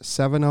was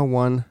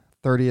 701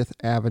 30th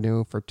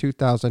Avenue for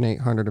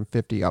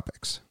 2,850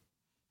 UpX.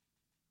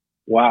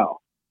 Wow.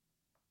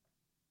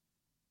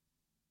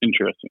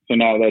 Interesting. So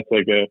now that's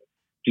do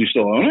you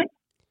still own it?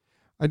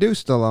 I do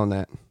still own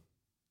that.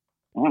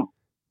 Wow.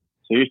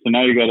 So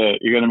now you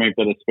gotta make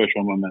that a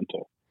special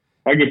memento.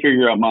 I could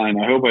figure out mine.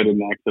 I hope I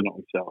didn't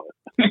accidentally sell it.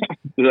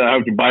 I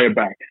have to buy it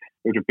back.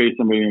 I have to pay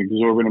somebody an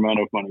exorbitant amount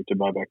of money to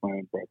buy back my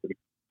own property.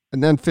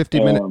 And then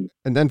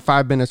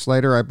 5 minutes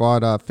later, I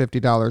bought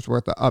 $50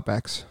 worth of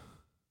UpX.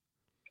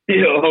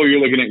 Oh, you're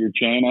looking at your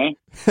chain,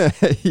 huh?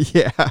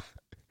 Yeah.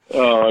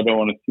 Oh, I don't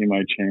want to see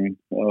my chain.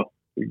 Oh,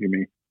 forgive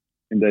me.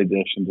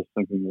 Indigestion just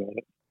thinking about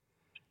it.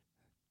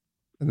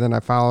 And then I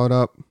followed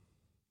up,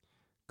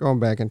 going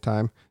back in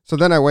time. So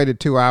then I waited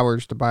 2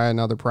 hours to buy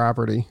another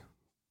property.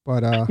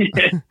 But I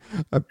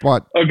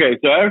bought. Okay,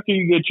 so after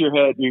you get your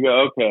head, you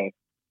go, okay,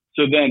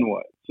 so then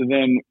what? So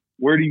then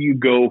where do you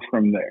go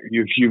from there?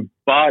 You've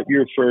bought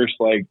your first,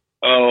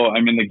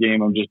 I'm in the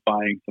game, I'm just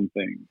buying some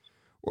things.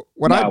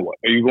 What? Are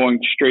you going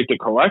straight to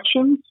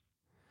collections?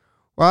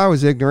 Well, I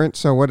was ignorant,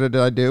 so what did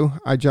I do?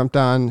 I jumped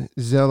on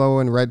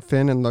Zillow and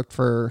Redfin and looked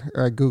for,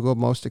 Googled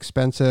most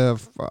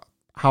expensive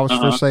house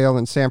for sale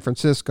in San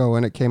Francisco,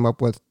 and it came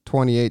up with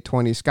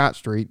 2820 Scott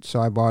Street, so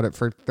I bought it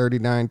for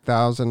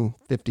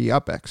 39,050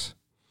 UpX.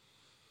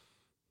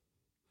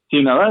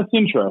 See, now that's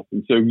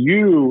interesting. So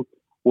you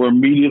were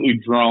immediately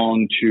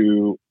drawn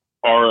to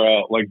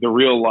our, the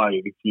real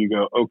life. You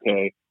go,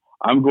 okay,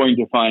 I'm going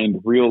to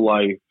find real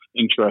life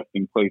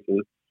interesting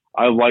places.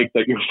 I like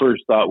that your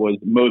first thought was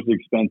most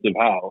expensive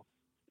house.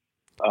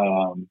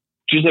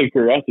 Just out of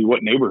curiosity,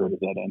 what neighborhood is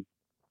that in?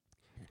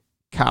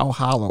 Cow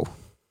Hollow.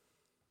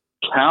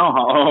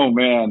 Oh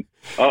man.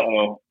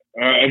 Uh-oh.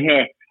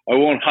 I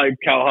won't hype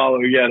Cow Hollow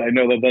yet. I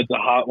know that's a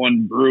hot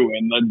one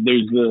brewing.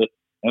 There's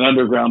an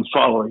underground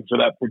following for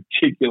that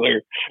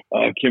particular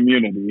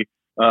community.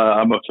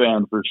 I'm a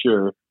fan for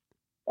sure.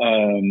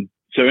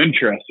 So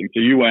interesting. So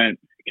you went,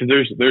 because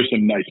there's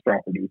some nice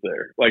properties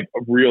there,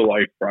 real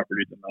life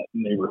properties in that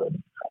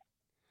neighborhood.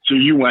 So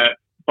you went,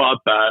 bought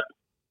that,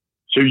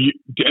 So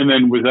and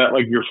then was that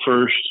like your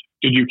first,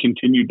 did you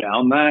continue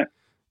down that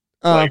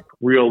like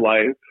real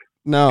life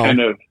kind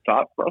of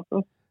thought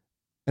process?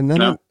 And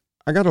then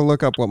I got to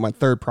look up what my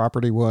third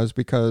property was,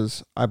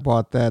 because I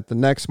bought that the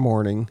next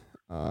morning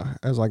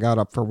as I got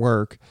up for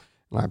work.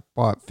 And I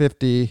bought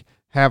 50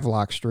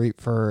 Havelock Street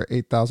for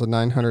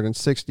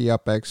 8,960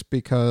 UpX,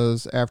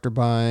 because after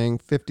buying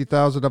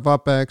 50,000 of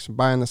UpX and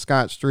buying the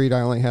Scott Street,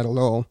 I only had a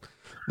little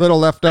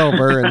left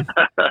over, and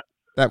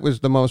that was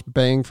the most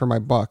bang for my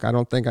buck. I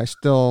don't think I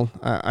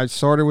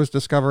sort of was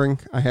discovering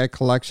I had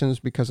collections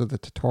because of the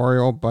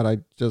tutorial, but I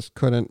just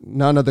couldn't.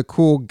 None of the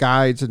cool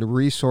guides and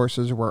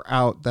resources were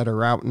out that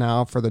are out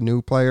now for the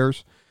new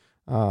players.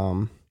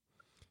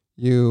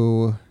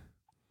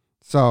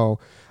 So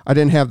I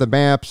didn't have the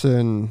maps,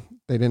 and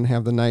they didn't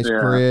have the nice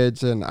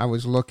grids, and I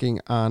was looking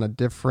on a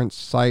different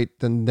site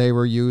than they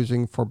were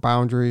using for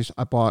boundaries.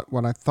 I bought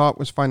what I thought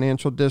was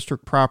financial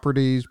district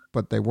properties,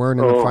 but they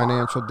weren't in the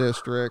financial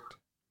district.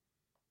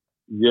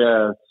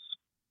 Yes.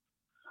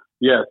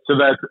 So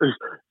this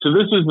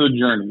is the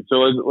journey. So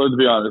let's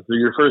be honest. So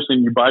your first thing,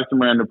 you buy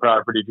some random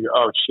property. You go,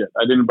 oh shit,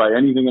 I didn't buy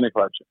anything in a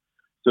collection.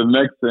 So the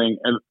next thing,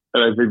 and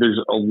I think there's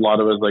a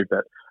lot of us like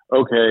that.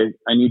 Okay,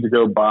 I need to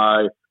go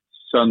buy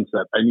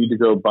Sunset. I need to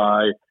go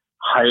buy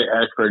Hyatt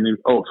Ashford.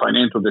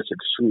 Financial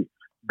district, sweet.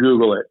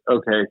 Google it.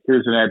 Okay,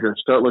 here's an address.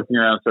 Start looking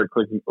around. Start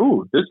clicking.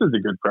 Ooh, this is a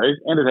good price,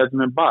 and it hasn't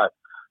been bought.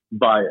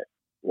 Buy it.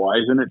 Why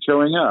isn't it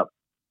showing up?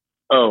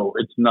 Oh,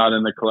 it's not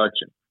in the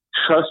collection.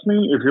 Trust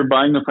me, if you're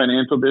buying the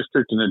financial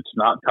district and it's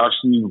not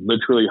costing you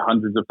literally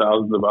hundreds of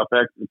thousands of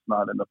UpX, it's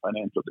not in the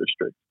financial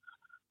district.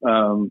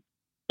 And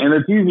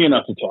it's easy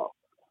enough to tell.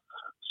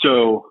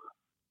 So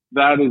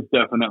that is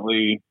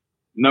definitely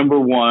number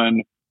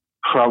one,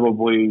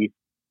 probably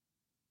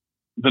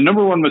the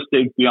number one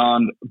mistake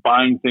beyond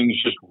buying things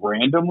just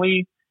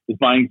randomly is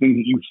buying things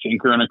that you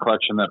think are in a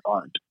collection that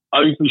aren't.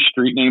 Obviously,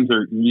 street names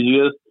are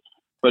easiest,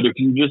 but if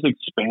you just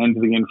expand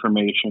the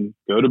information,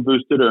 go to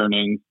boosted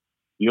earnings,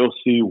 you'll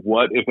see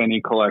what, if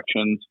any,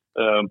 collections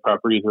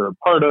properties are a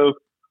part of.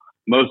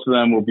 Most of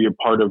them will be a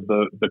part of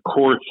the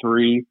core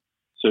three,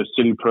 so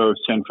City Pro,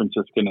 San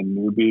Franciscan, and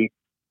Newbie.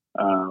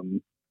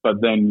 But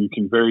then you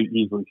can very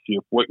easily see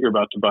if what you're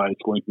about to buy is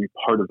going to be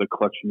part of the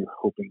collection you're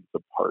hoping it's a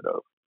part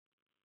of.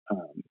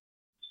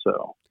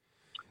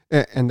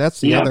 And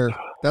that's the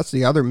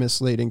other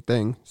misleading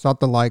thing.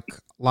 Something like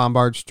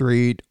Lombard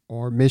Street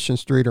or Mission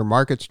Street or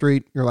Market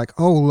Street. You're like,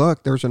 oh,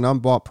 look, there's an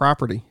unbought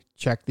property.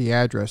 Check the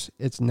address.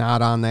 It's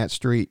not on that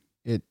street.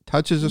 It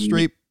touches a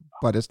street,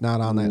 but it's not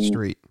on that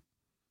street.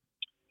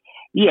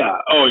 Yeah.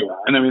 Oh, yeah.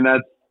 And I mean,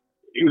 that's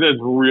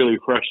really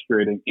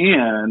frustrating.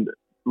 And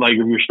like,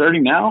 if you're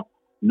starting now,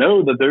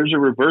 know that there's a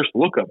reverse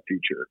lookup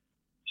feature.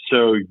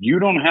 So you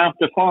don't have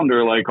to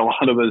flounder like a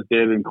lot of us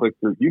did and click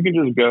through. You can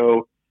just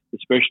go,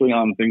 especially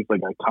on things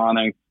like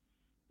Iconic,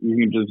 you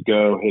can just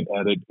go hit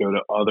edit, go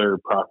to other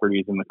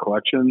properties in the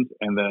collections,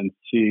 and then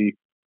see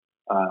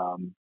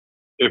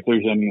if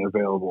there's any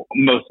available.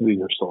 Most of these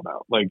are sold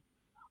out. Like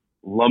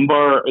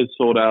Lumbar is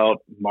sold out.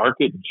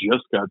 Market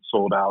just got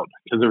sold out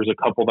because there was a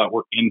couple that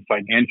were in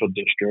financial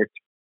district.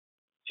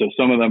 So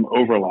some of them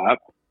overlap.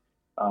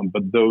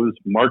 But those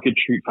Market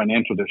Street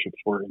financial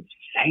districts were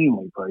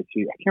insanely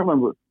pricey. I can't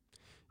remember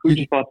who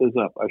just bought those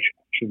up. I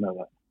should know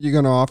that. You're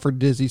going to offer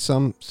Dizzy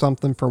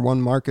something for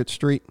one Market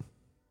Street?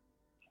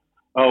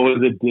 Oh,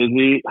 was it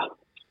Dizzy?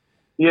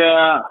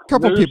 Yeah. A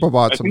couple people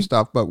bought some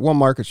stuff, but one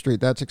Market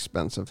Street, that's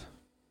expensive.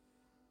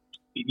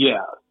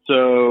 Yeah.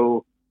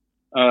 So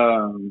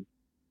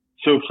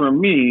for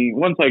me,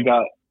 once I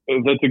got,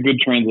 that's a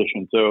good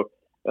transition. So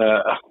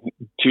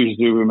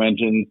Tuesday we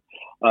mentioned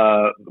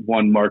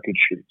one Market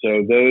Street.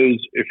 So those,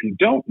 if you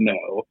don't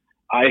know,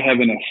 I have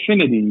an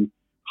affinity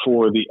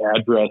for the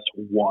address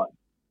 1.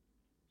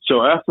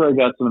 So after I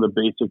got some of the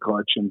basic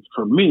collections,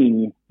 for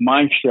me,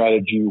 my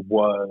strategy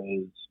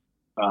was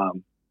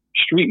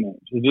street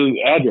names,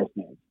 address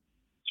names,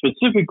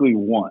 specifically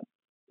 1.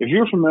 If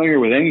you're familiar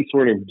with any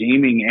sort of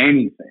gaming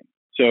anything,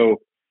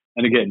 so,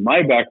 and again,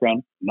 my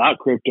background, not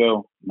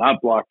crypto,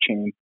 not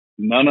blockchain,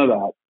 none of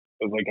that.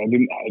 Like I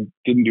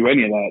didn't do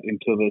any of that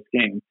until this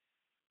game.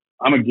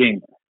 I'm a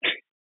gamer.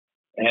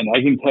 And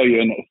I can tell you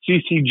in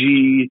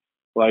CCG,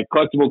 like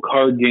collectible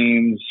card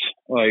games,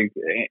 like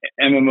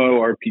MMO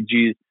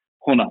RPGs,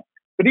 hold on.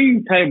 But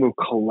any type of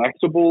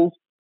collectibles,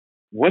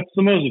 what's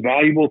the most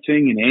valuable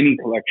thing in any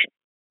collection?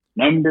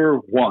 Number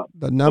 1.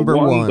 The number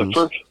one.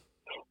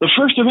 The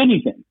first of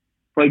anything.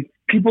 Like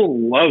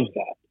people love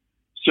that.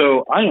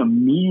 So I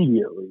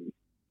immediately,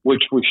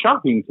 which was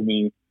shocking to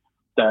me,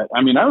 that,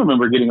 I mean, I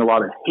remember getting a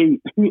lot of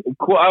hate.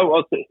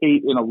 I'll say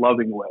hate in a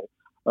loving way.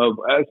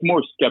 It's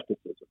more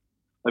skepticism.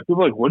 Like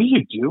people are like, what are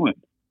you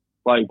doing?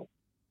 Like,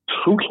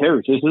 who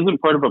cares? This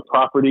isn't part of a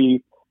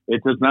property.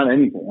 It does not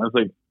anything. I was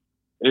like,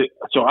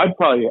 so I'd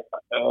probably,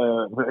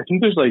 I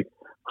think there's like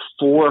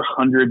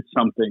 400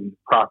 something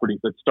properties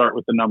that start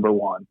with the number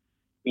 1,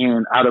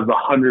 and out of the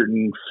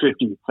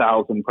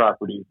 150,000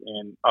 properties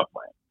in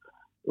Upland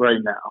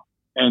right now.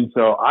 And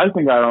so I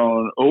think I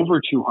own over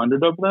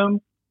 200 of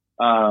them.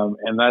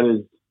 And that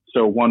is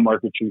So one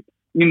Market Street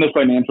in the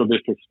financial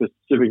district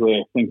specifically,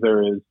 I think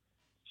there is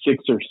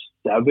 6 or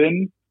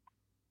 7,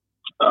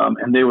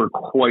 and they were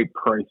quite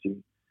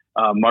pricey.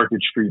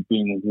 Market Street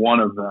being one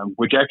of them,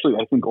 which actually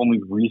I think only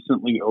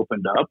recently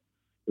opened up.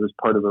 It was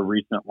part of a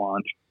recent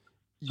launch.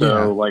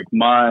 So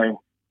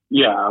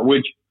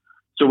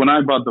so when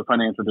I bought the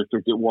financial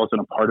district, it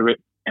wasn't a part of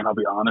it. And I'll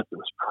be honest, I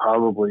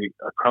probably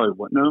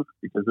wouldn't have,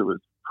 because it was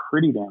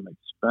pretty damn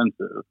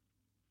expensive.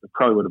 It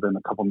probably would have been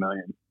a couple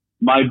million.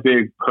 My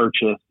big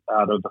purchase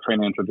out of the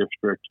financial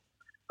district,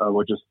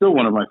 which is still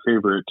one of my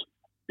favorite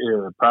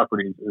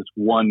properties, is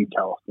 1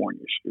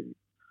 California Street.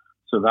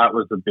 So that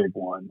was the big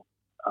one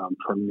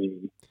for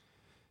me,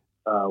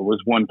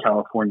 was 1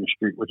 California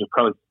Street, which is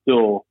probably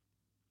still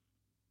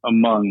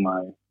among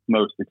my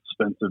most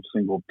expensive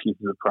single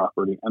pieces of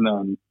property. And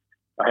then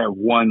I have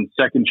 1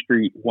 Second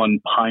Street, 1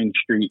 Pine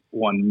Street,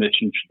 1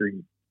 Mission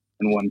Street,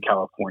 and 1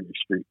 California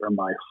Street are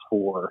my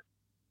 4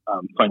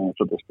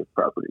 financial district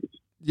properties.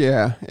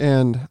 Yeah,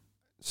 and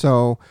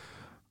so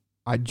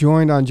I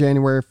joined on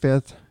January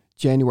 5th.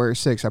 January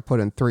 6th, I put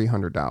in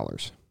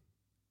 $300,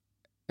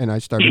 and I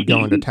started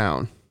going to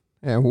town.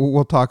 And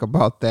we'll talk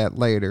about that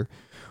later.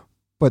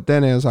 But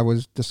then as I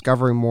was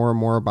discovering more and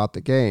more about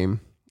the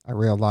game, I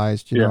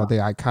realized, you know, the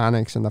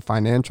Iconics and the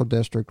financial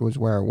district was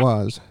where it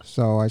was.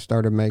 So I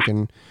started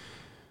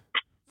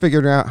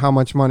figuring out how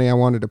much money I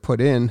wanted to put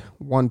in.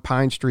 1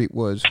 Pine Street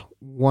was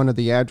one of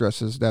the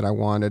addresses that I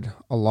wanted,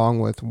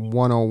 along with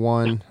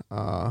 101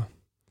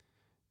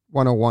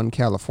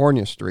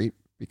 California Street,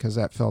 because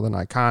that filled an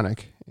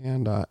Iconic,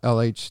 and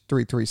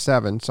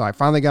LH337. So I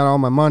finally got all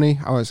my money.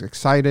 I was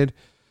excited.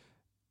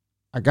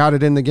 I got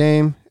it in the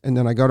game, and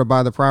then I go to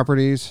buy the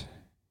properties.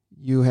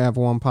 You have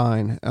 1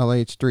 Pine.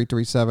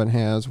 LH337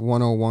 has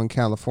 101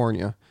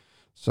 California.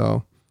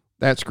 So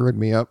that screwed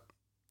me up.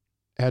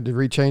 I had to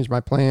rechange my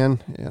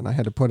plan, and I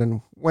had to put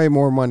in way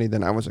more money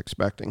than I was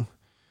expecting.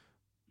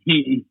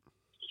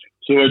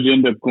 So what did you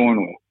end up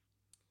going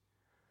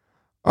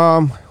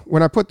with?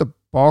 When I put the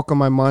bulk of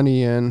my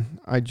money in,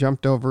 I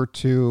jumped over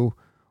to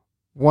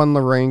 1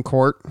 Lorraine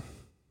Court.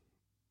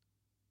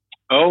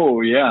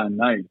 Oh yeah,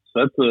 nice.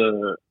 That's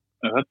an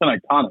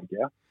Iconic,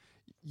 yeah.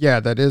 Yeah,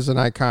 that is an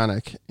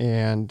Iconic,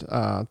 and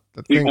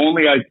the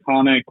only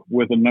Iconic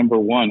with a number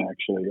 1,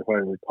 actually, if I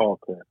recall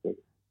correctly.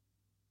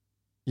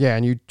 Yeah,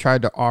 and you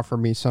tried to offer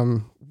me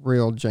some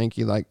real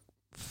janky, like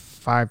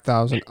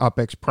 5,000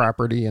 UpX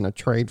property in a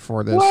trade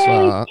for this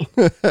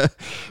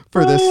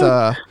for this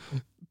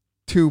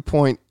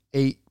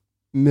 2.8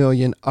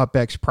 million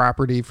UpX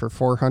property for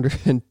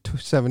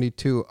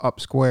 472 up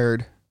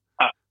squared.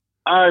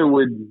 I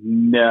would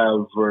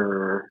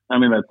never. I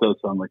mean, that does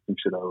sound like some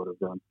shit I would have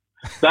done.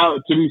 Now,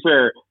 to be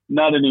fair,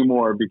 not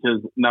anymore,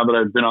 because now that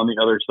I've been on the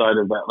other side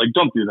of that, like,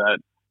 don't do that.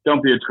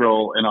 Don't be a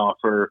troll and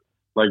offer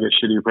like a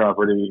shitty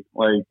property.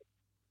 Like,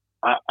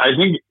 I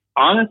think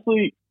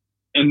honestly,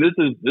 and this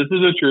is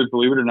the truth,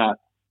 believe it or not,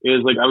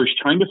 is like I was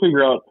trying to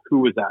figure out who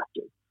was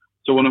active.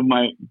 So one of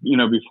my,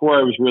 before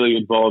I was really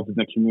involved in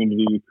the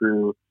community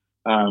through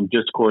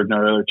Discord and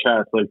our other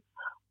chats, like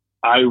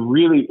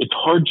it's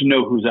hard to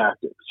know who's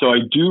active. So I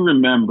do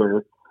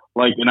remember,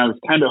 like, and I was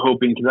kind of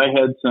hoping, because I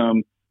had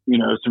some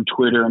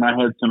Twitter and I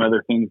had some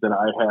other things that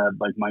I had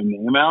like my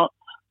name out.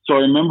 So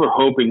I remember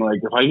hoping,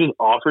 like, if I just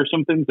offer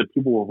some things, that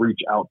people will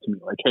reach out to me,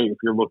 like, hey, if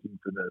you're looking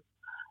for this.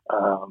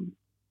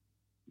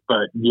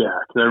 But yeah,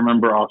 because I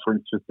remember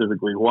offering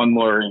specifically 1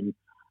 Loring,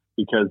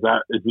 because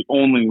that is the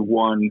only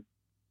one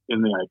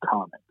in the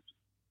Iconics.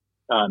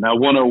 Now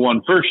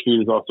 101 First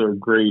Street is also a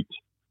great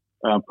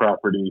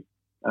property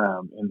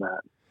in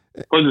that.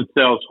 Plus it's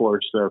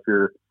Salesforce, so if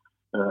you're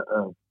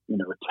a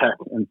tech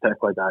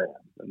like I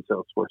am, then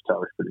Salesforce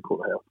Tower is pretty cool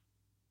to have.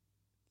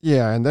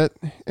 Yeah, and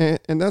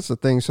that's the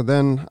thing. So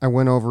then I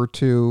went over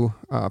to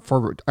I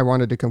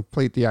wanted to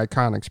complete the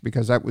Iconics,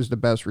 because that was the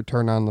best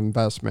return on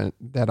investment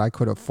that I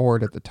could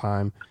afford at the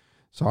time.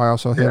 So I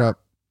also hit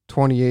up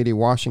 2080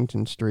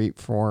 Washington Street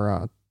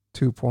for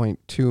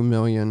 2.2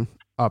 million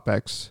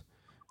UpX,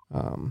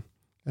 and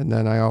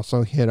then I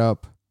also hit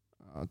up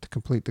to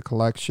complete the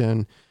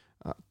collection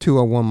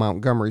 201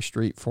 Montgomery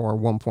Street for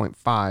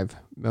 1.5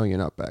 million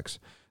UpX.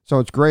 So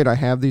it's great. I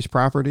have these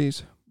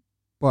properties.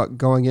 But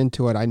going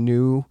into it, I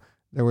knew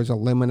there was a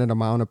limited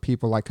amount of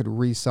people I could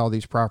resell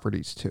these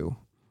properties to.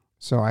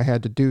 So I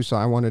had to do so.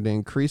 I wanted to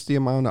increase the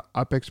amount of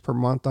UpX per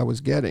month I was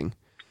getting.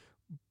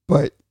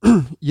 But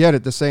yet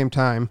at the same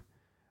time,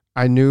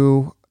 I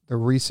knew the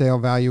resale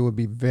value would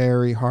be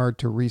very hard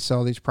to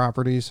resell these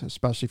properties,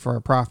 especially for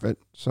a profit.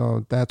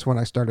 So that's when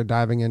I started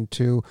diving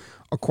into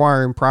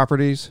acquiring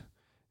properties.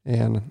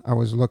 And I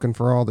was looking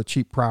for all the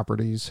cheap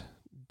properties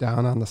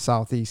down on the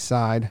southeast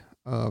side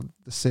of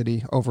the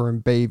city over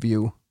in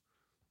Bayview.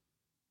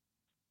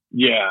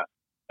 Yeah,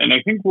 and I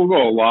think we'll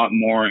go a lot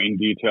more in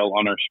detail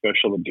on our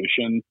special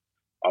edition,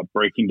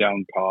 breaking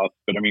down costs.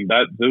 But I mean,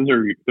 those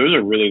are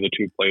really the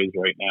 2 plays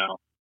right now.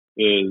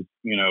 Is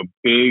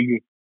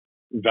big,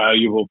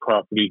 valuable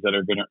properties that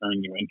are going to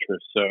earn you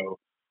interest. So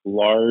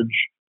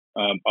large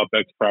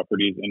UpX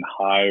properties and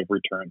high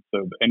returns.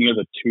 So any of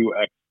the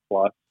 2x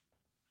plus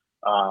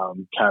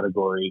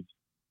categories,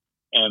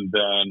 and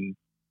then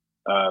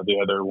the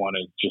other one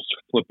is just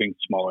flipping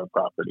smaller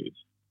properties.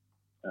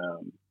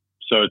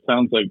 So it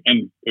sounds like,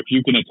 and if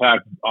you can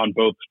attack on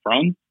both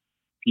fronts,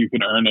 you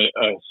can earn a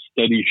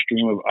steady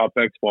stream of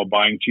OPEX while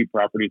buying cheap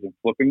properties and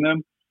flipping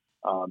them.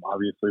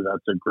 Obviously,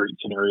 that's a great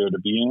scenario to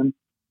be in.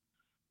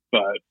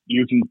 But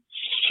you can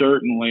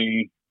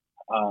certainly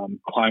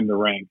climb the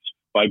ranks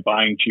by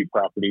buying cheap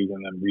properties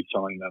and then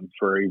reselling them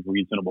for a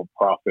reasonable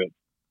profit.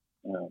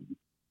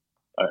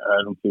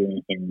 I don't see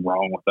anything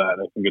wrong with that.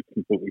 I think it's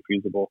completely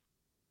feasible.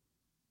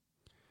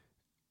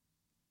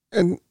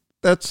 And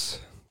that's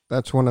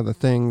one of the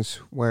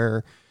things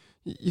where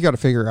you got to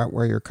figure out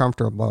where you're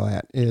comfortable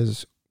at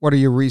is what are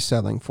you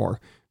reselling for?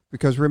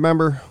 Because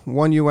remember,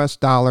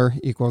 $1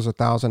 equals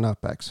 1,000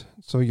 UPX.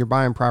 So you're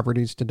buying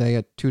properties today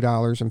at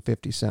 $2.50,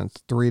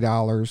 $3,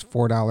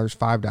 $4,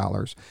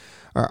 $5.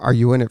 Are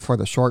you in it for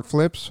the short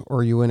flips or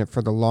are you in it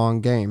for the long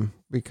game?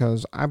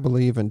 Because I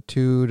believe in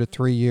 2 to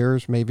 3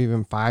 years, maybe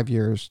even 5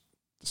 years,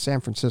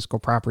 San Francisco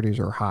properties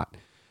are hot.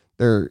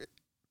 They're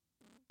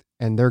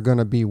going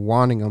to be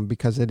wanting them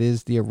because it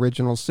is the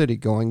original city,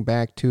 going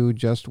back to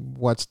just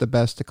what's the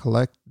best to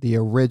collect, the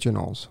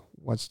originals.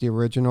 What's the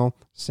original?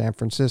 San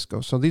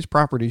Francisco. So these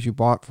properties you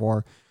bought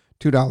for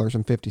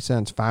 $2.50,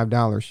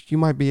 $5, you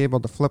might be able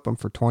to flip them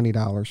for $20,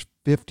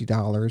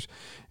 $50.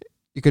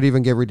 You could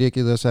even get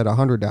ridiculous at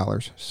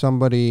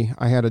 $100.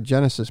 I had a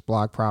Genesis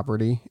block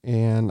property,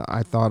 and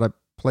I thought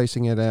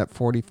placing it at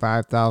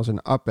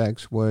 45,000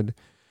 UPX would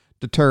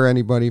deter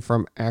anybody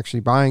from actually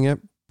buying it,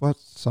 but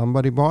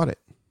somebody bought it.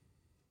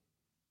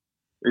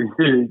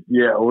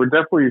 Yeah, we're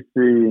definitely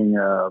seeing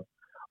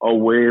a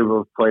wave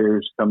of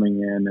players coming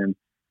in, and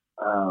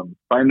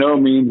by no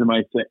means am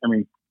I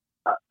saying,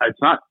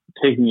 it's not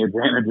taking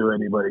advantage of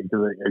anybody,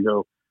 because I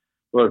go,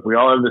 look, we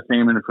all have the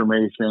same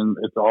information.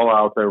 It's all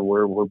out there.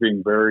 We're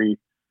being very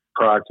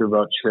proactive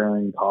about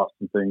sharing costs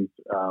and things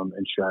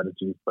and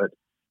strategies. But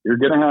you're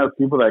going to have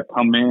people that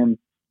come in,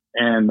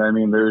 and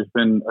there's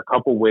been a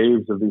couple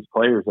waves of these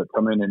players that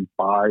come in and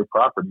buy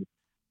property.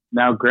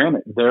 Now,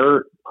 granted,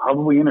 they're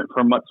probably in it for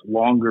a much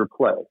longer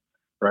play,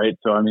 right?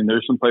 So,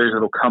 there's some players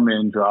that'll come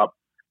in, drop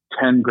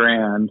 10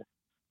 grand,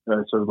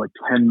 sort of like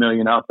 10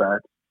 million UPX,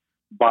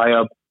 buy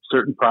up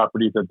certain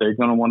properties that they're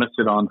going to want to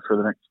sit on for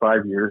the next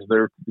 5 years.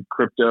 They're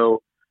crypto,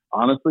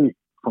 honestly,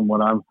 from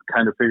what I'm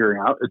kind of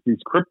figuring out, it's these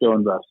crypto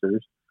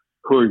investors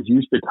who are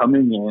used to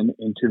coming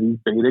into these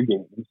beta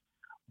games,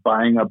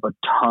 buying up a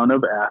ton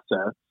of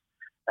assets,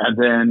 and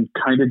then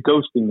kind of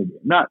ghosting the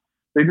game.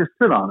 They just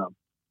sit on them,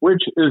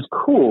 which is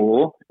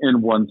cool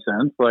in one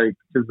sense, like,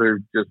 because they're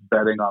just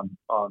betting on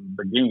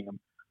the game.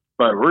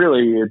 But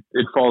really,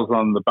 it falls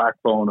on the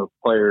backbone of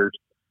players,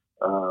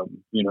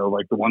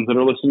 like the ones that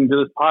are listening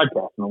to this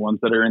podcast and the ones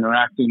that are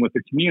interacting with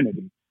the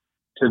community,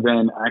 to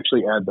then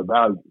actually add the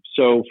value.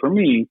 So for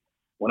me,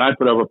 when I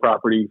put up a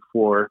property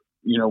for,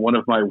 one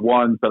of my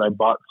ones that I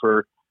bought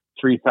for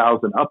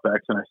 3,000 UPX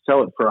and I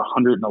sell it for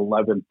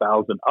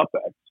 111,000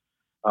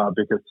 UPX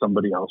because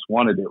somebody else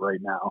wanted it right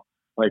now,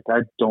 like,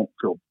 I don't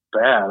feel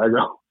bad. I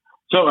go,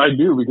 so I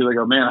do, because I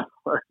go, man,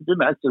 I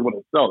didn't actually want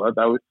to sell that.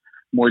 That was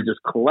more just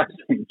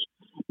collecting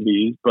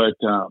these. But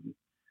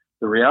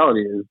the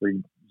reality is,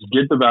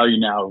 get the value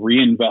now,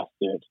 reinvest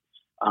it.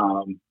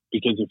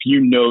 Because if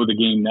you know the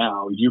game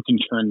now, you can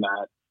turn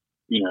that,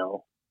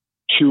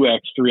 2x,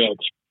 3x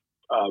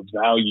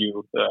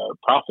value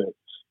profit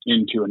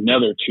into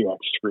another 2x,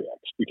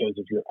 3x. Because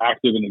if you're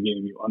active in the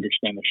game, you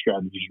understand the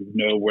strategies, you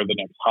know where the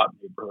next hot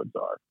neighborhoods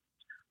are.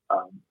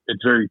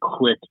 It's very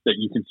quick that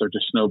you can start to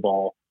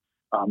snowball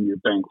your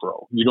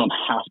bankroll. You don't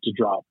have to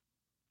drop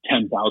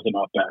 10,000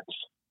 UPX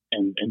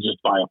and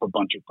just buy up a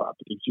bunch of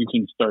properties. You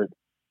can start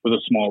with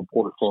a small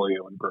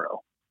portfolio and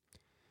grow.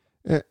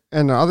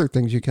 And the other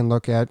things you can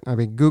look at,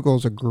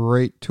 Google's a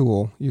great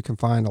tool. You can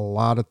find a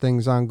lot of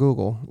things on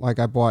Google. Like,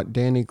 I bought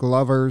Danny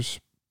Glover's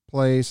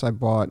place. I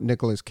bought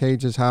Nicolas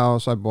Cage's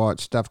house. I bought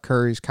Steph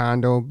Curry's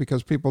condo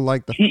because people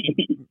like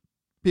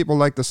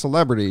the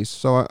celebrities.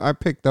 So I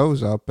picked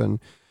those up, and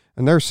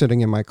they're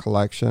sitting in my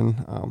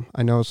collection.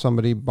 I know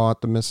somebody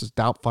bought the Mrs.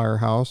 Doubtfire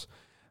house.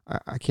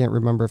 I can't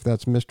remember if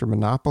that's Mr.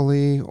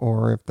 Monopoly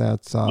or if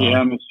that's...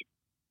 Yeah,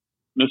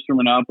 Mr.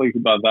 Monopoly,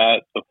 about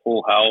that. The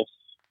Full House,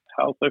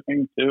 I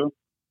think, too.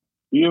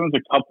 He owns a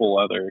couple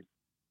other,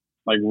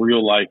 like,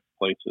 real-life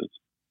places.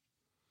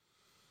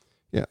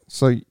 Yeah,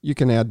 so you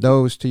can add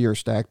those to your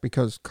stack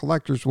because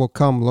collectors will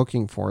come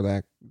looking for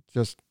that,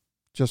 just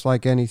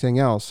like anything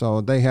else.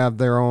 So they have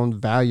their own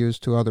values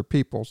to other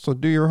people. So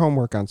do your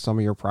homework on some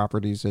of your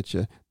properties that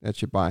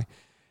you buy.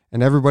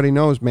 And everybody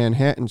knows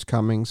Manhattan's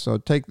coming, so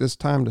take this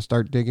time to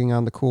start digging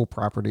on the cool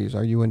properties.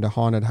 Are you into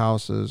haunted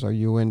houses? Are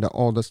you into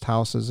oldest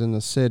houses in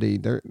the city?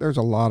 There's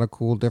a lot of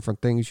cool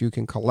different things you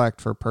can collect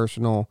for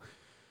personal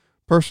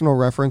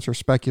reference or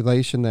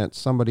speculation that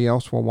somebody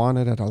else will want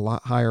it at a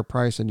lot higher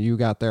price and you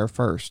got there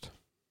first.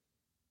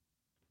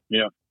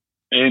 Yeah.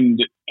 And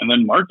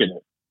then market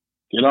it.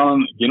 Get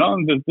on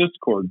the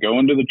Discord, go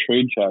into the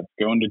trade chats,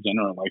 go into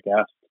dinner and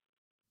ask,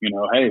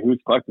 hey,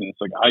 who's collecting this?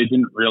 Like, I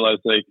didn't realize,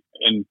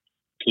 and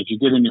because you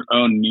get in your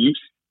own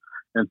niche.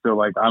 And so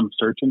like I'm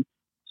searching.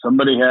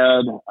 Somebody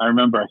had, I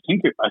remember, I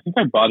think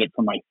I bought it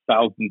for my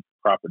 1,000th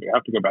property. I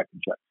have to go back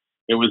and check.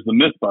 It was the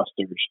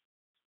Mythbusters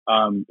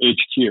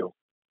HQ.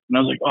 And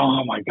I was like,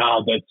 oh my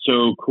God, that's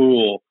so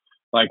cool.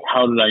 Like,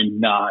 how did I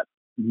not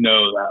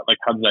know that? Like,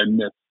 how did I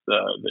miss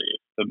the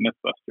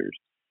Mythbusters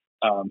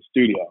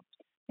studio?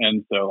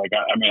 And so like,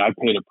 I mean, I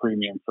paid a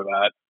premium for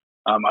that.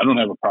 I don't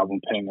have a problem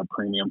paying a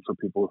premium for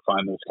people who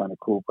find those kind of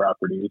cool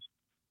properties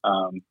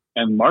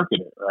and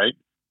market it, right?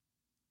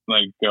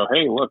 Like go,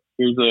 hey, look,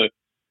 here's a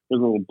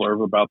little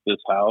blurb about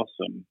this house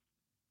and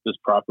this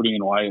property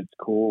and why it's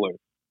cool. Or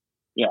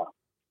yeah,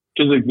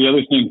 because like the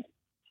other thing.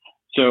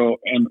 So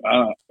and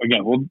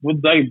again, we'll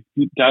dive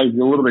a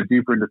little bit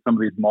deeper into some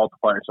of these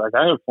multipliers. Like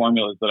I have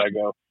formulas that I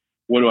go,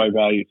 what do I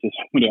value? So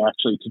somebody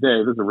actually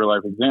today, this is a real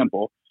life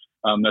example.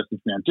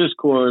 Message me on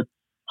Discord.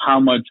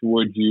 How much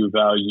would you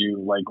value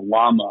like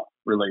llama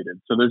related?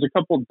 So there's a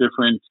couple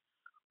different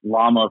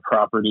llama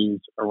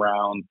properties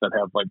around that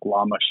have like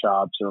llama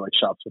shops or like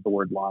shops with the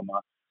word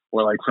llama,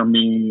 or like for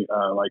me,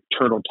 like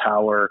Turtle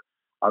Tower,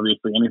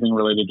 obviously anything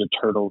related to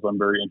turtles I'm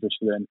very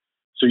interested in.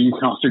 So you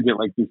can also get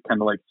like these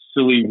kind of like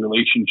silly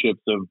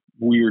relationships of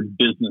weird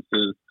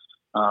businesses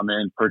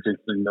and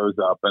purchasing those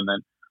up. And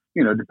then,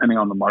 you know, depending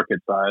on the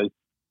market size,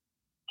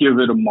 give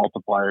it a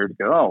multiplier to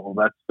go, oh, well,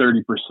 that's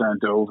 30%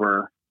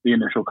 over the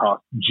initial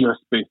cost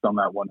just based on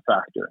that one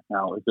factor.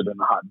 Now, is it in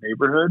a hot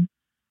neighborhood?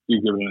 Do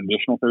you give it an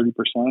additional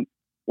 30%?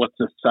 What's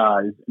the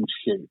size and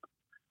shape?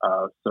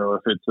 So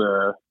if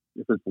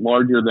it's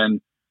larger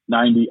than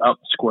 90 up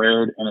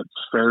squared and it's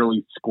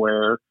fairly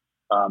square,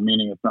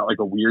 meaning it's not like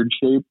a weird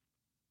shape,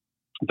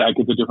 that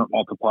gets a different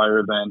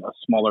multiplier than a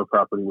smaller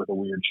property with a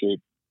weird shape.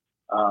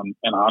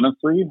 And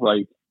honestly,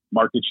 like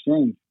markets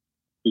change,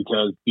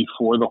 because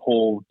before the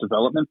whole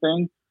development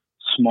thing,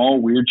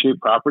 small weird shaped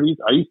properties,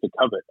 I used to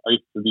covet. I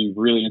used to be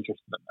really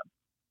interested in them.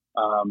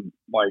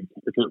 Like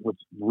if it was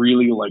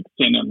really like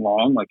thin and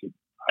long, I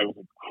was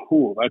like,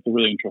 cool, that's a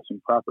really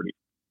interesting property.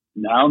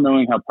 Now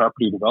knowing how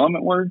property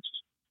development works,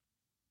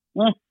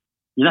 you're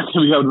not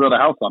going to be able to build a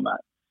house on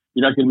that.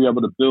 You're not going to be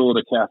able to build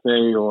a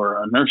cafe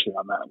or a nursery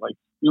on that. Like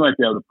you might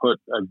be able to put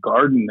a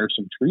garden or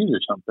some trees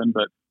or something,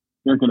 but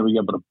you're not going to be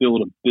able to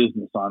build a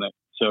business on it.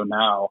 So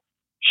now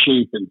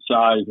shape and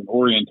size and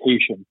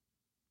orientation,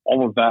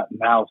 all of that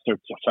now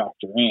starts to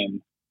factor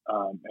in.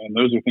 And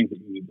those are things that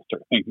you need to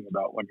start thinking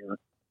about when you're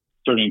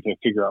starting to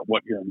figure out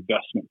what your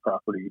investment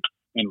property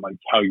and like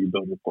how you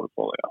build your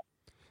portfolio.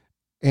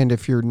 And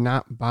if you're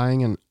not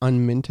buying an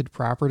unminted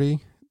property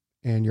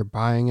and you're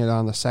buying it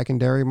on the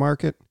secondary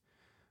market,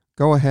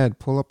 go ahead,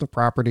 pull up the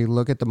property,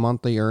 look at the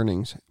monthly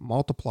earnings,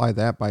 multiply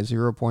that by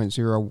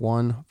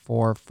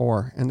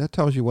 0.0144, and that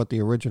tells you what the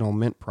original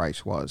mint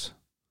price was.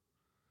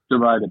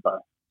 Divided by.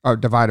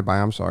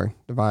 I'm sorry.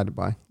 Divided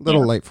by. A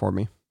little late for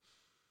me.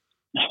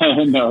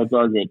 No, it's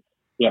all good.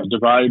 Yeah,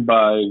 divide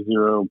by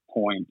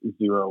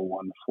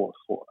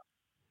 0.0144,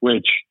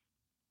 which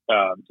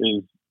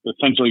is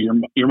essentially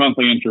your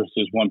monthly interest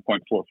is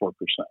 1.44%.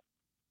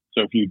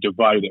 So if you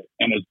divide it,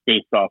 and it's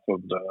based off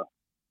of the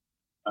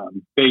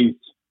base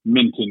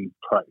minting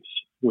price,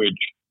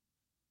 which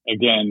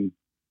again,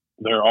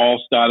 they're all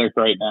static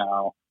right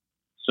now.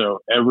 So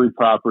every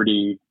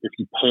property, if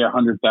you pay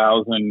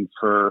 $100,000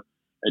 for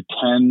a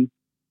 10,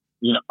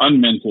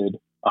 unminted,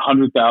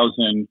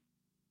 100,000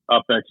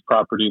 UpX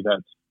property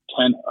that's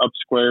 10 up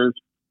squares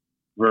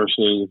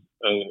versus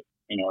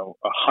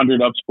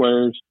 100 up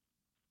squares,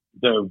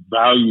 the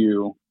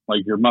value,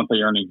 like your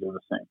monthly earnings are the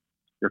same.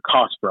 Your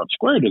cost per up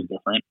squared is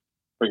different,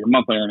 but your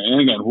monthly earnings,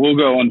 and again, we'll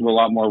go into a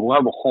lot more. We'll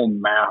have a whole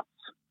math,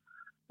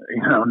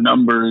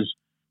 numbers,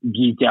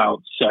 geek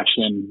out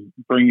session.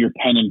 Bring your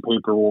pen and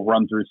paper. We'll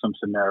run through some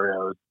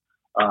scenarios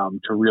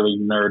to really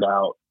nerd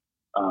out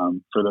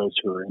for those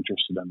who are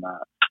interested in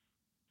that.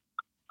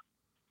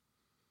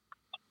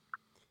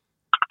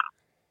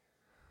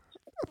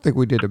 I think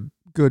we did a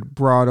good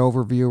broad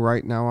overview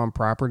right now on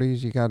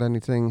properties. You got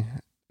anything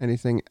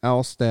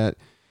else that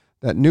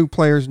new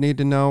players need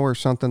to know, or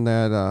something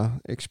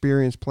that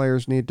experienced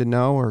players need to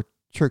know, or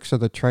tricks of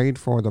the trade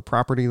for the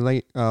property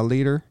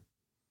leader?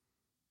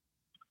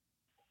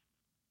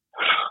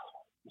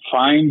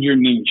 Find your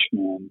niche,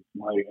 man.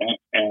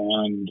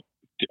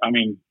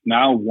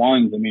 Now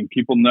ones,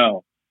 people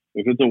know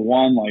if it's a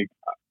one,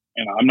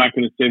 I'm not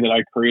going to say that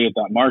I created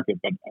that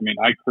market, but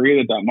I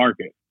created that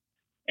market,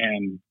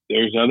 and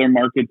there's other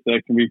markets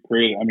that can be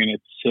created.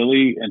 It's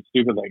silly and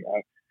stupid,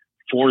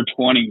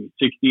 420,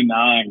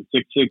 69,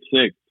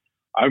 666.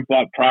 I've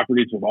bought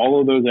properties with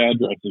all of those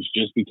addresses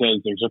just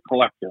because there's a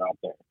collector out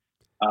there.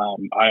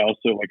 I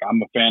also,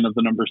 I'm a fan of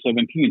the number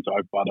 17, so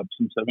I've bought up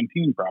some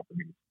 17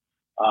 properties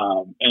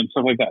and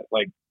stuff like that.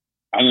 I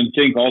then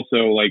think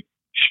also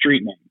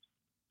street names.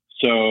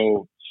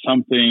 So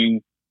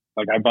something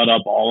I bought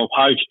up all of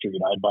High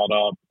Street. I bought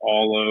up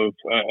all of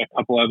a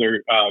couple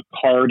other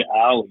Card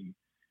Alley.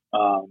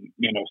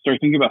 Start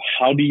thinking about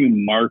how do you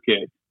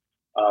market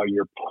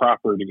your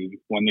property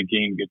when the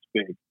game gets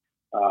big.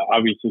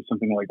 Obviously,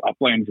 something like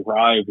Upland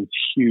Drive is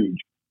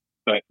huge.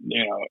 but,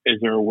 is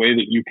there a way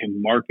that you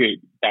can market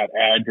that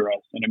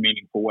address in a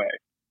meaningful way?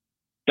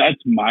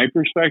 That's my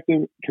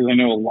perspective, because I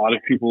know a lot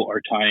of people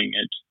are tying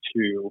it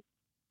to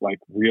like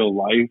real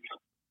life,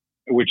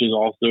 which is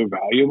also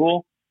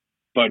valuable.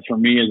 But for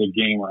me as a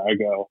gamer, I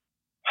go,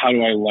 how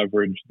do I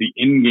leverage the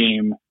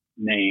in-game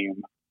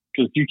name?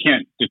 Because you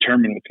can't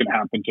determine what's going to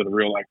happen to the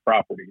real life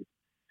properties.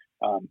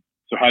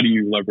 So how do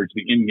you leverage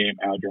the in-game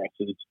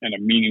addresses in a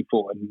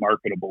meaningful and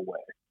marketable way?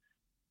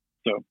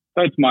 So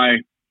that's my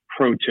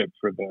pro tip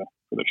for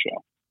the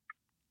show.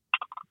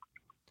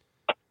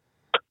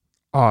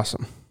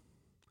 Awesome.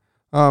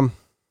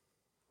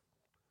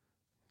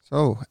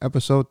 So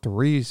episode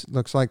 3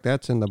 looks like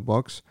that's in the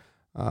books.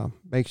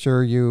 Make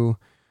sure you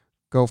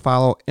go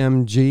follow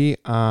MG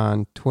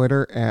on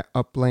Twitter at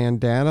Upland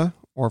Data,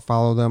 or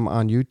follow them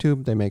on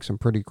YouTube. They make some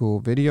pretty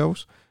cool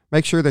videos.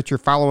 Make sure that you're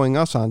following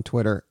us on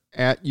Twitter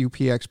at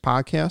UPX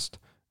Podcast.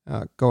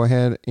 Go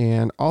ahead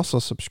and also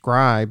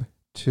subscribe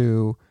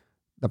to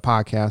the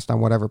podcast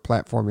on whatever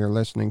platform you're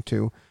listening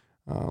to.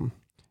 And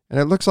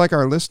it looks like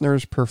our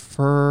listeners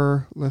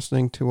prefer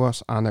listening to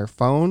us on their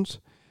phones,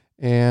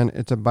 and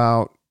it's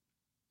about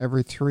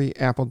every 3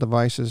 Apple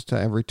devices to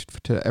every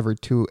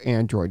 2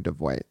 Android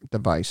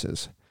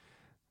devices.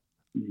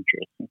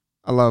 Interesting.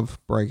 I love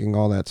breaking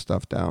all that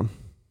stuff down.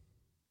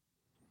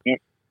 Yep.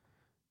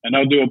 And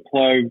I'll do a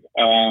plug.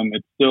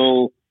 It's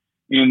still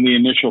in the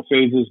initial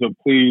phases, but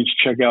please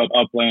check out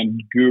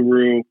Upland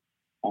Guru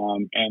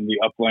and the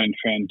Upland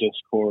Fan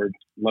Discord.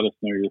 Let us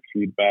know your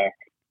feedback.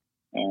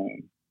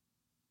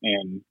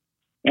 And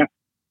yeah,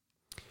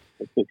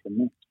 that's it from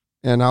me.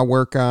 And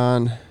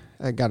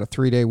I got a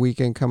 3-day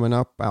weekend coming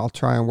up. I'll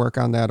try and work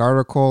on that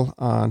article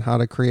on how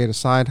to create a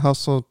side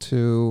hustle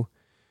to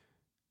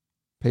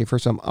pay for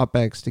some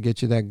UpX to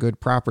get you that good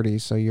property,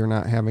 so you're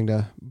not having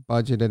to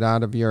budget it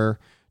out of your,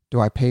 do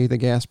I pay the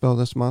gas bill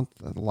this month,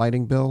 the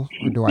lighting bill,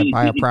 or do I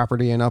buy a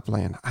property in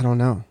Upland? I don't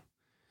know.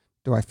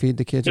 Do I feed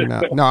the kids or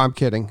not? No, I'm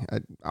kidding. I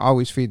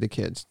always feed the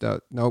kids.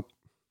 Nope.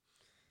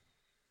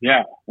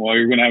 Yeah, well,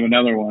 you're going to have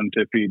another one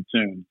to feed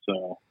soon,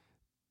 so.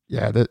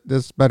 Yeah,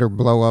 this better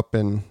blow up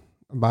in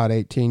about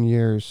 18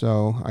 years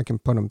so I can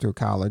put them through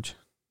college.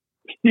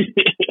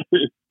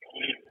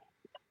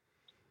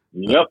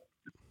 Yep.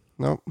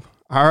 Nope.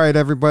 All right,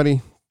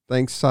 everybody.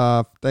 Thanks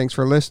for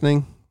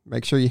listening.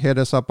 Make sure you hit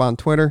us up on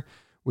Twitter.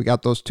 We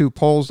got those 2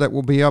 polls that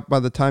will be up by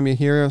the time you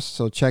hear us,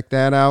 so check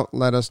that out.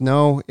 Let us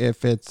know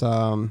if it's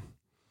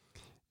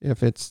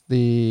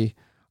the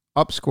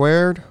up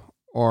squared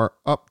or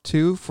up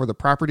 2 for the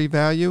property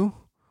value,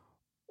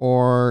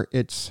 or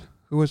it's,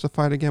 who was the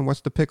fight again?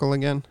 What's the pickle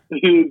again?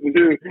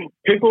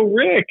 Pickle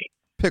Rick.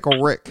 Pickle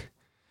Rick.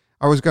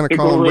 I was going to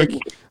call him Ricky.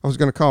 I was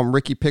going to call him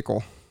Ricky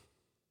Pickle.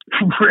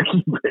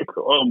 Ricky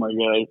Pickle. Oh my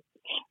God.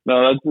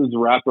 No, that's his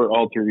rapper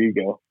alter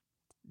ego.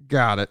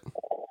 Got it.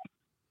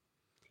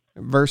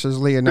 Versus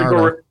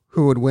Leonardo,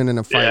 who would win in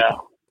a fight. Yeah.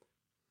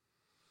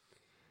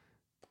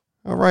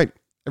 All right.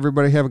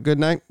 Everybody have a good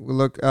night.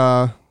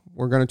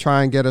 We're going to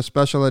try and get a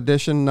special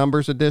edition,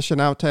 numbers edition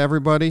out to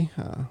everybody.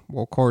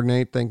 We'll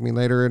coordinate.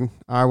 ThankMeLater and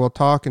I will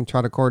talk and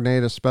try to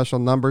coordinate a special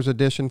numbers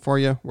edition for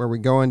you where we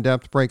go in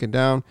depth, break it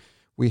down.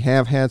 We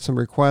have had some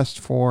requests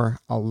for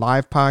a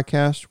live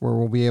podcast where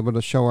we'll be able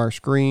to show our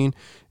screen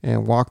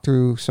and walk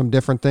through some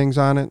different things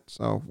on it.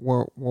 So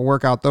we'll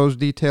work out those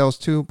details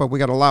too, but we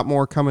got a lot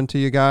more coming to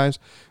you guys.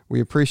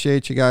 We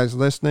appreciate you guys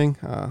listening.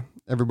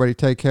 Everybody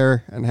take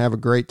care and have a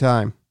great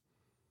time.